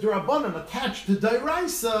is a drabanan attached to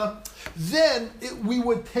dairaisa, then we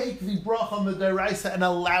would take the bracha on the dairaisa and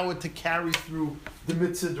allow it to carry through the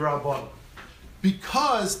mitzvah drabanan.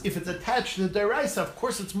 Because if it's attached to the dairaisa, of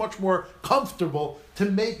course it's much more comfortable to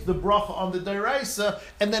make the bracha on the dairaisa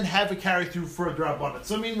and then have it carry through for a drabanan.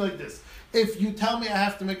 So I mean like this. If you tell me I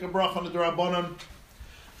have to make a bracha on the drabanan,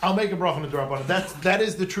 I'll make a bracha on the drabanan. That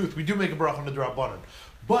is the truth. We do make a bracha on the drabanan.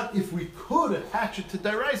 But if we could attach it to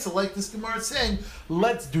dairaisa, like this Gemara is saying,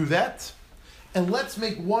 let's do that, and let's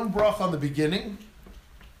make one bracha on the beginning,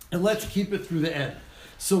 and let's keep it through the end.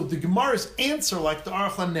 So the Gemara's answer, like the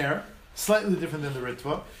Aruch LaNer, slightly different than the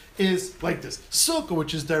Ritva, is like this: Sukkah,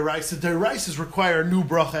 which is dairaisa, dairaisas require a new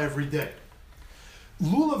bracha every day.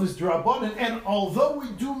 Lulav is drabanan, and although we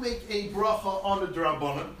do make a bracha on a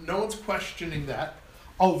drabanan, no one's questioning that.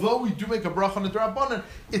 Although we do make a bracha on the drabanan,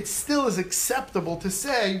 it still is acceptable to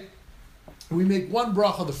say we make one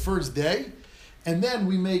bracha the first day, and then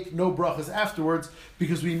we make no brachas afterwards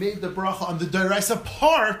because we made the bracha on the dairaisa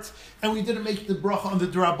part, and we didn't make the bracha on the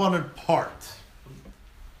drabanan part.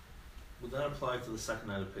 Would that apply to the second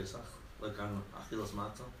night of Pesach, like on Achilas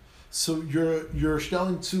Matzah? So you're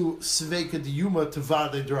telling to Sveika Diyuma to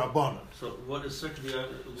Vade Drabanan. So what is Sveika Diyuma?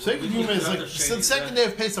 Sveika Diyuma is like, so the second day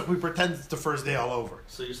of Pesach, we pretend it's the first day all over.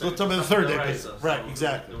 So you're saying let's talk about the third day of Daraisa, Pesach. so Right,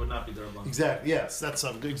 exactly. It would not be Drabanan. Exactly, yes, that's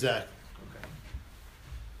something, exactly.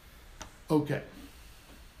 Okay.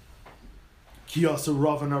 Kiyasa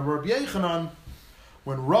Ravin of Rabbi Yechanan,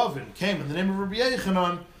 when Ravin came in the name of Rabbi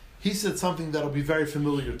Yechanan, he said something that'll be very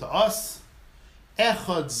familiar to us.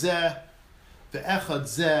 Echad zeh, ve'echad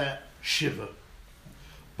zeh shiva.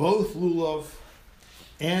 Both lulav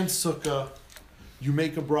and sukkah, you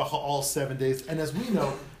make a bracha all 7 days. And as we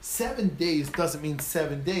know, 7 days doesn't mean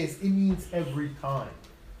 7 days. It means every time.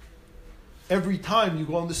 Every time you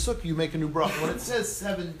go on the sukkah, you make a new bracha. When it says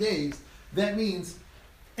 7 days, that means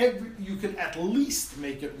you can at least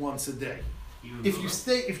make it once a day. If you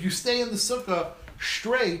stay in the sukkah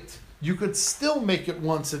straight, you could still make it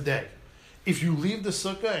once a day. If you leave the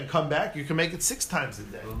sukkah and come back, you can make it 6 times a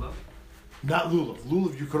day. Not lulav.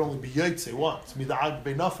 Lulav, you could only be yaitse once. Mida'ag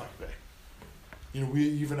be'nafak be. You know, we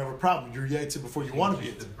even have a problem. You're yaitse before you want to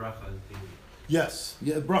be yaitse. Yes.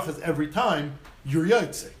 Yeah, bracha is every time you're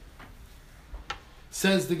yaitse.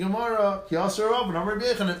 Says the Gemara, Kiyasar Rav, and Amar Rabbi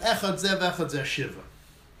Yechanan, echad zeh v'echad zeh shiva.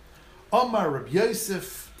 Amar Rabbi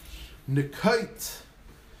Yosef, nekait,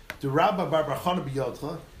 the Rabba Bar Bar Chana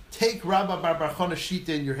b'yodcha, take Rabba Bar Bar Chana shita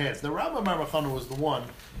in your hands. Now Rabba Bar Bar Chana was the one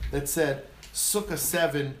that said, Sukkah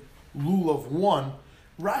 7, Lulav 1.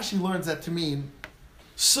 Rashi learns that to mean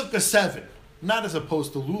Sukkah 7, not as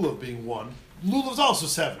opposed to Lulav being 1. Lulav's also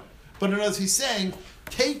 7. But as he's saying,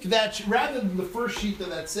 take that, rather than the first shita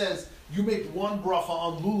that says, you make one bracha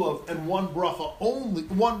on lulav and one bracha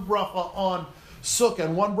on sukkah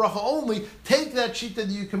and one bracha only, take that shita that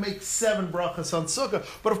you can make 7 brachas on sukkah.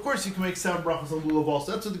 But of course you can make 7 brachas on lulav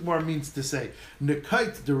also. That's what the Gemara means to say.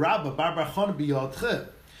 Nekait de Rabba Bar Bar Chana b'yadchem.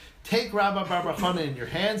 Take Rabba Bar Bar Chana in your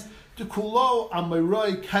hands. To kulo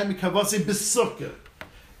amiroi kaimikavase b'sukkah.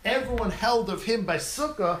 Everyone held of him by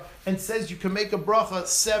sukkah and says you can make a bracha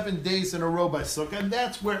 7 days in a row by sukkah, and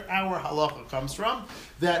that's where our halacha comes from.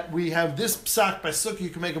 That we have this psak by sukkah, you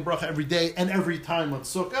can make a bracha every day and every time on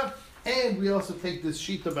sukkah, and we also take this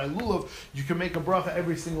shita by lulav, you can make a bracha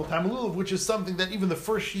every single time on lulav, which is something that even the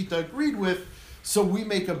first shita agreed with. So we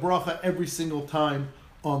make a bracha every single time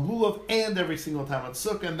on lulav and every single time on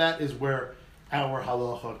sukkah, and that is where our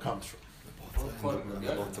halacha comes from. Both are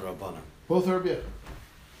Rabbanan. Both are Rabbi.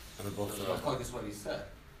 And they're both That's like what he said.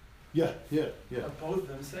 Yeah. Both of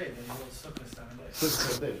them say that he will sukkah 7 days.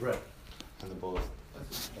 7 days, right. And they're both.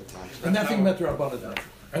 That's not true. And nothing meant Rabbanan.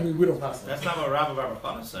 I mean, we don't. That's not what Rabbi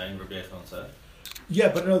Bar is saying. Rabbi Yechon said. Yeah,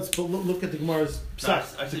 but no, look at the Gemara's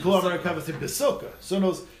psak. I The see Kol the Amar Kavah said Besukkah. So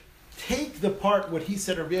knows, take the part what he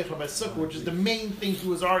said Rabbi Yechon by Sukkah, which is the main thing he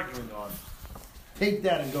was arguing on. Take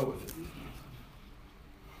that and go with it.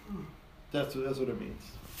 That's what it means.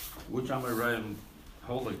 Which Amoraim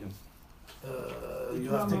holding him?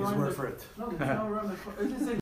 You'll have to take his word for it. No, it's not around the. It is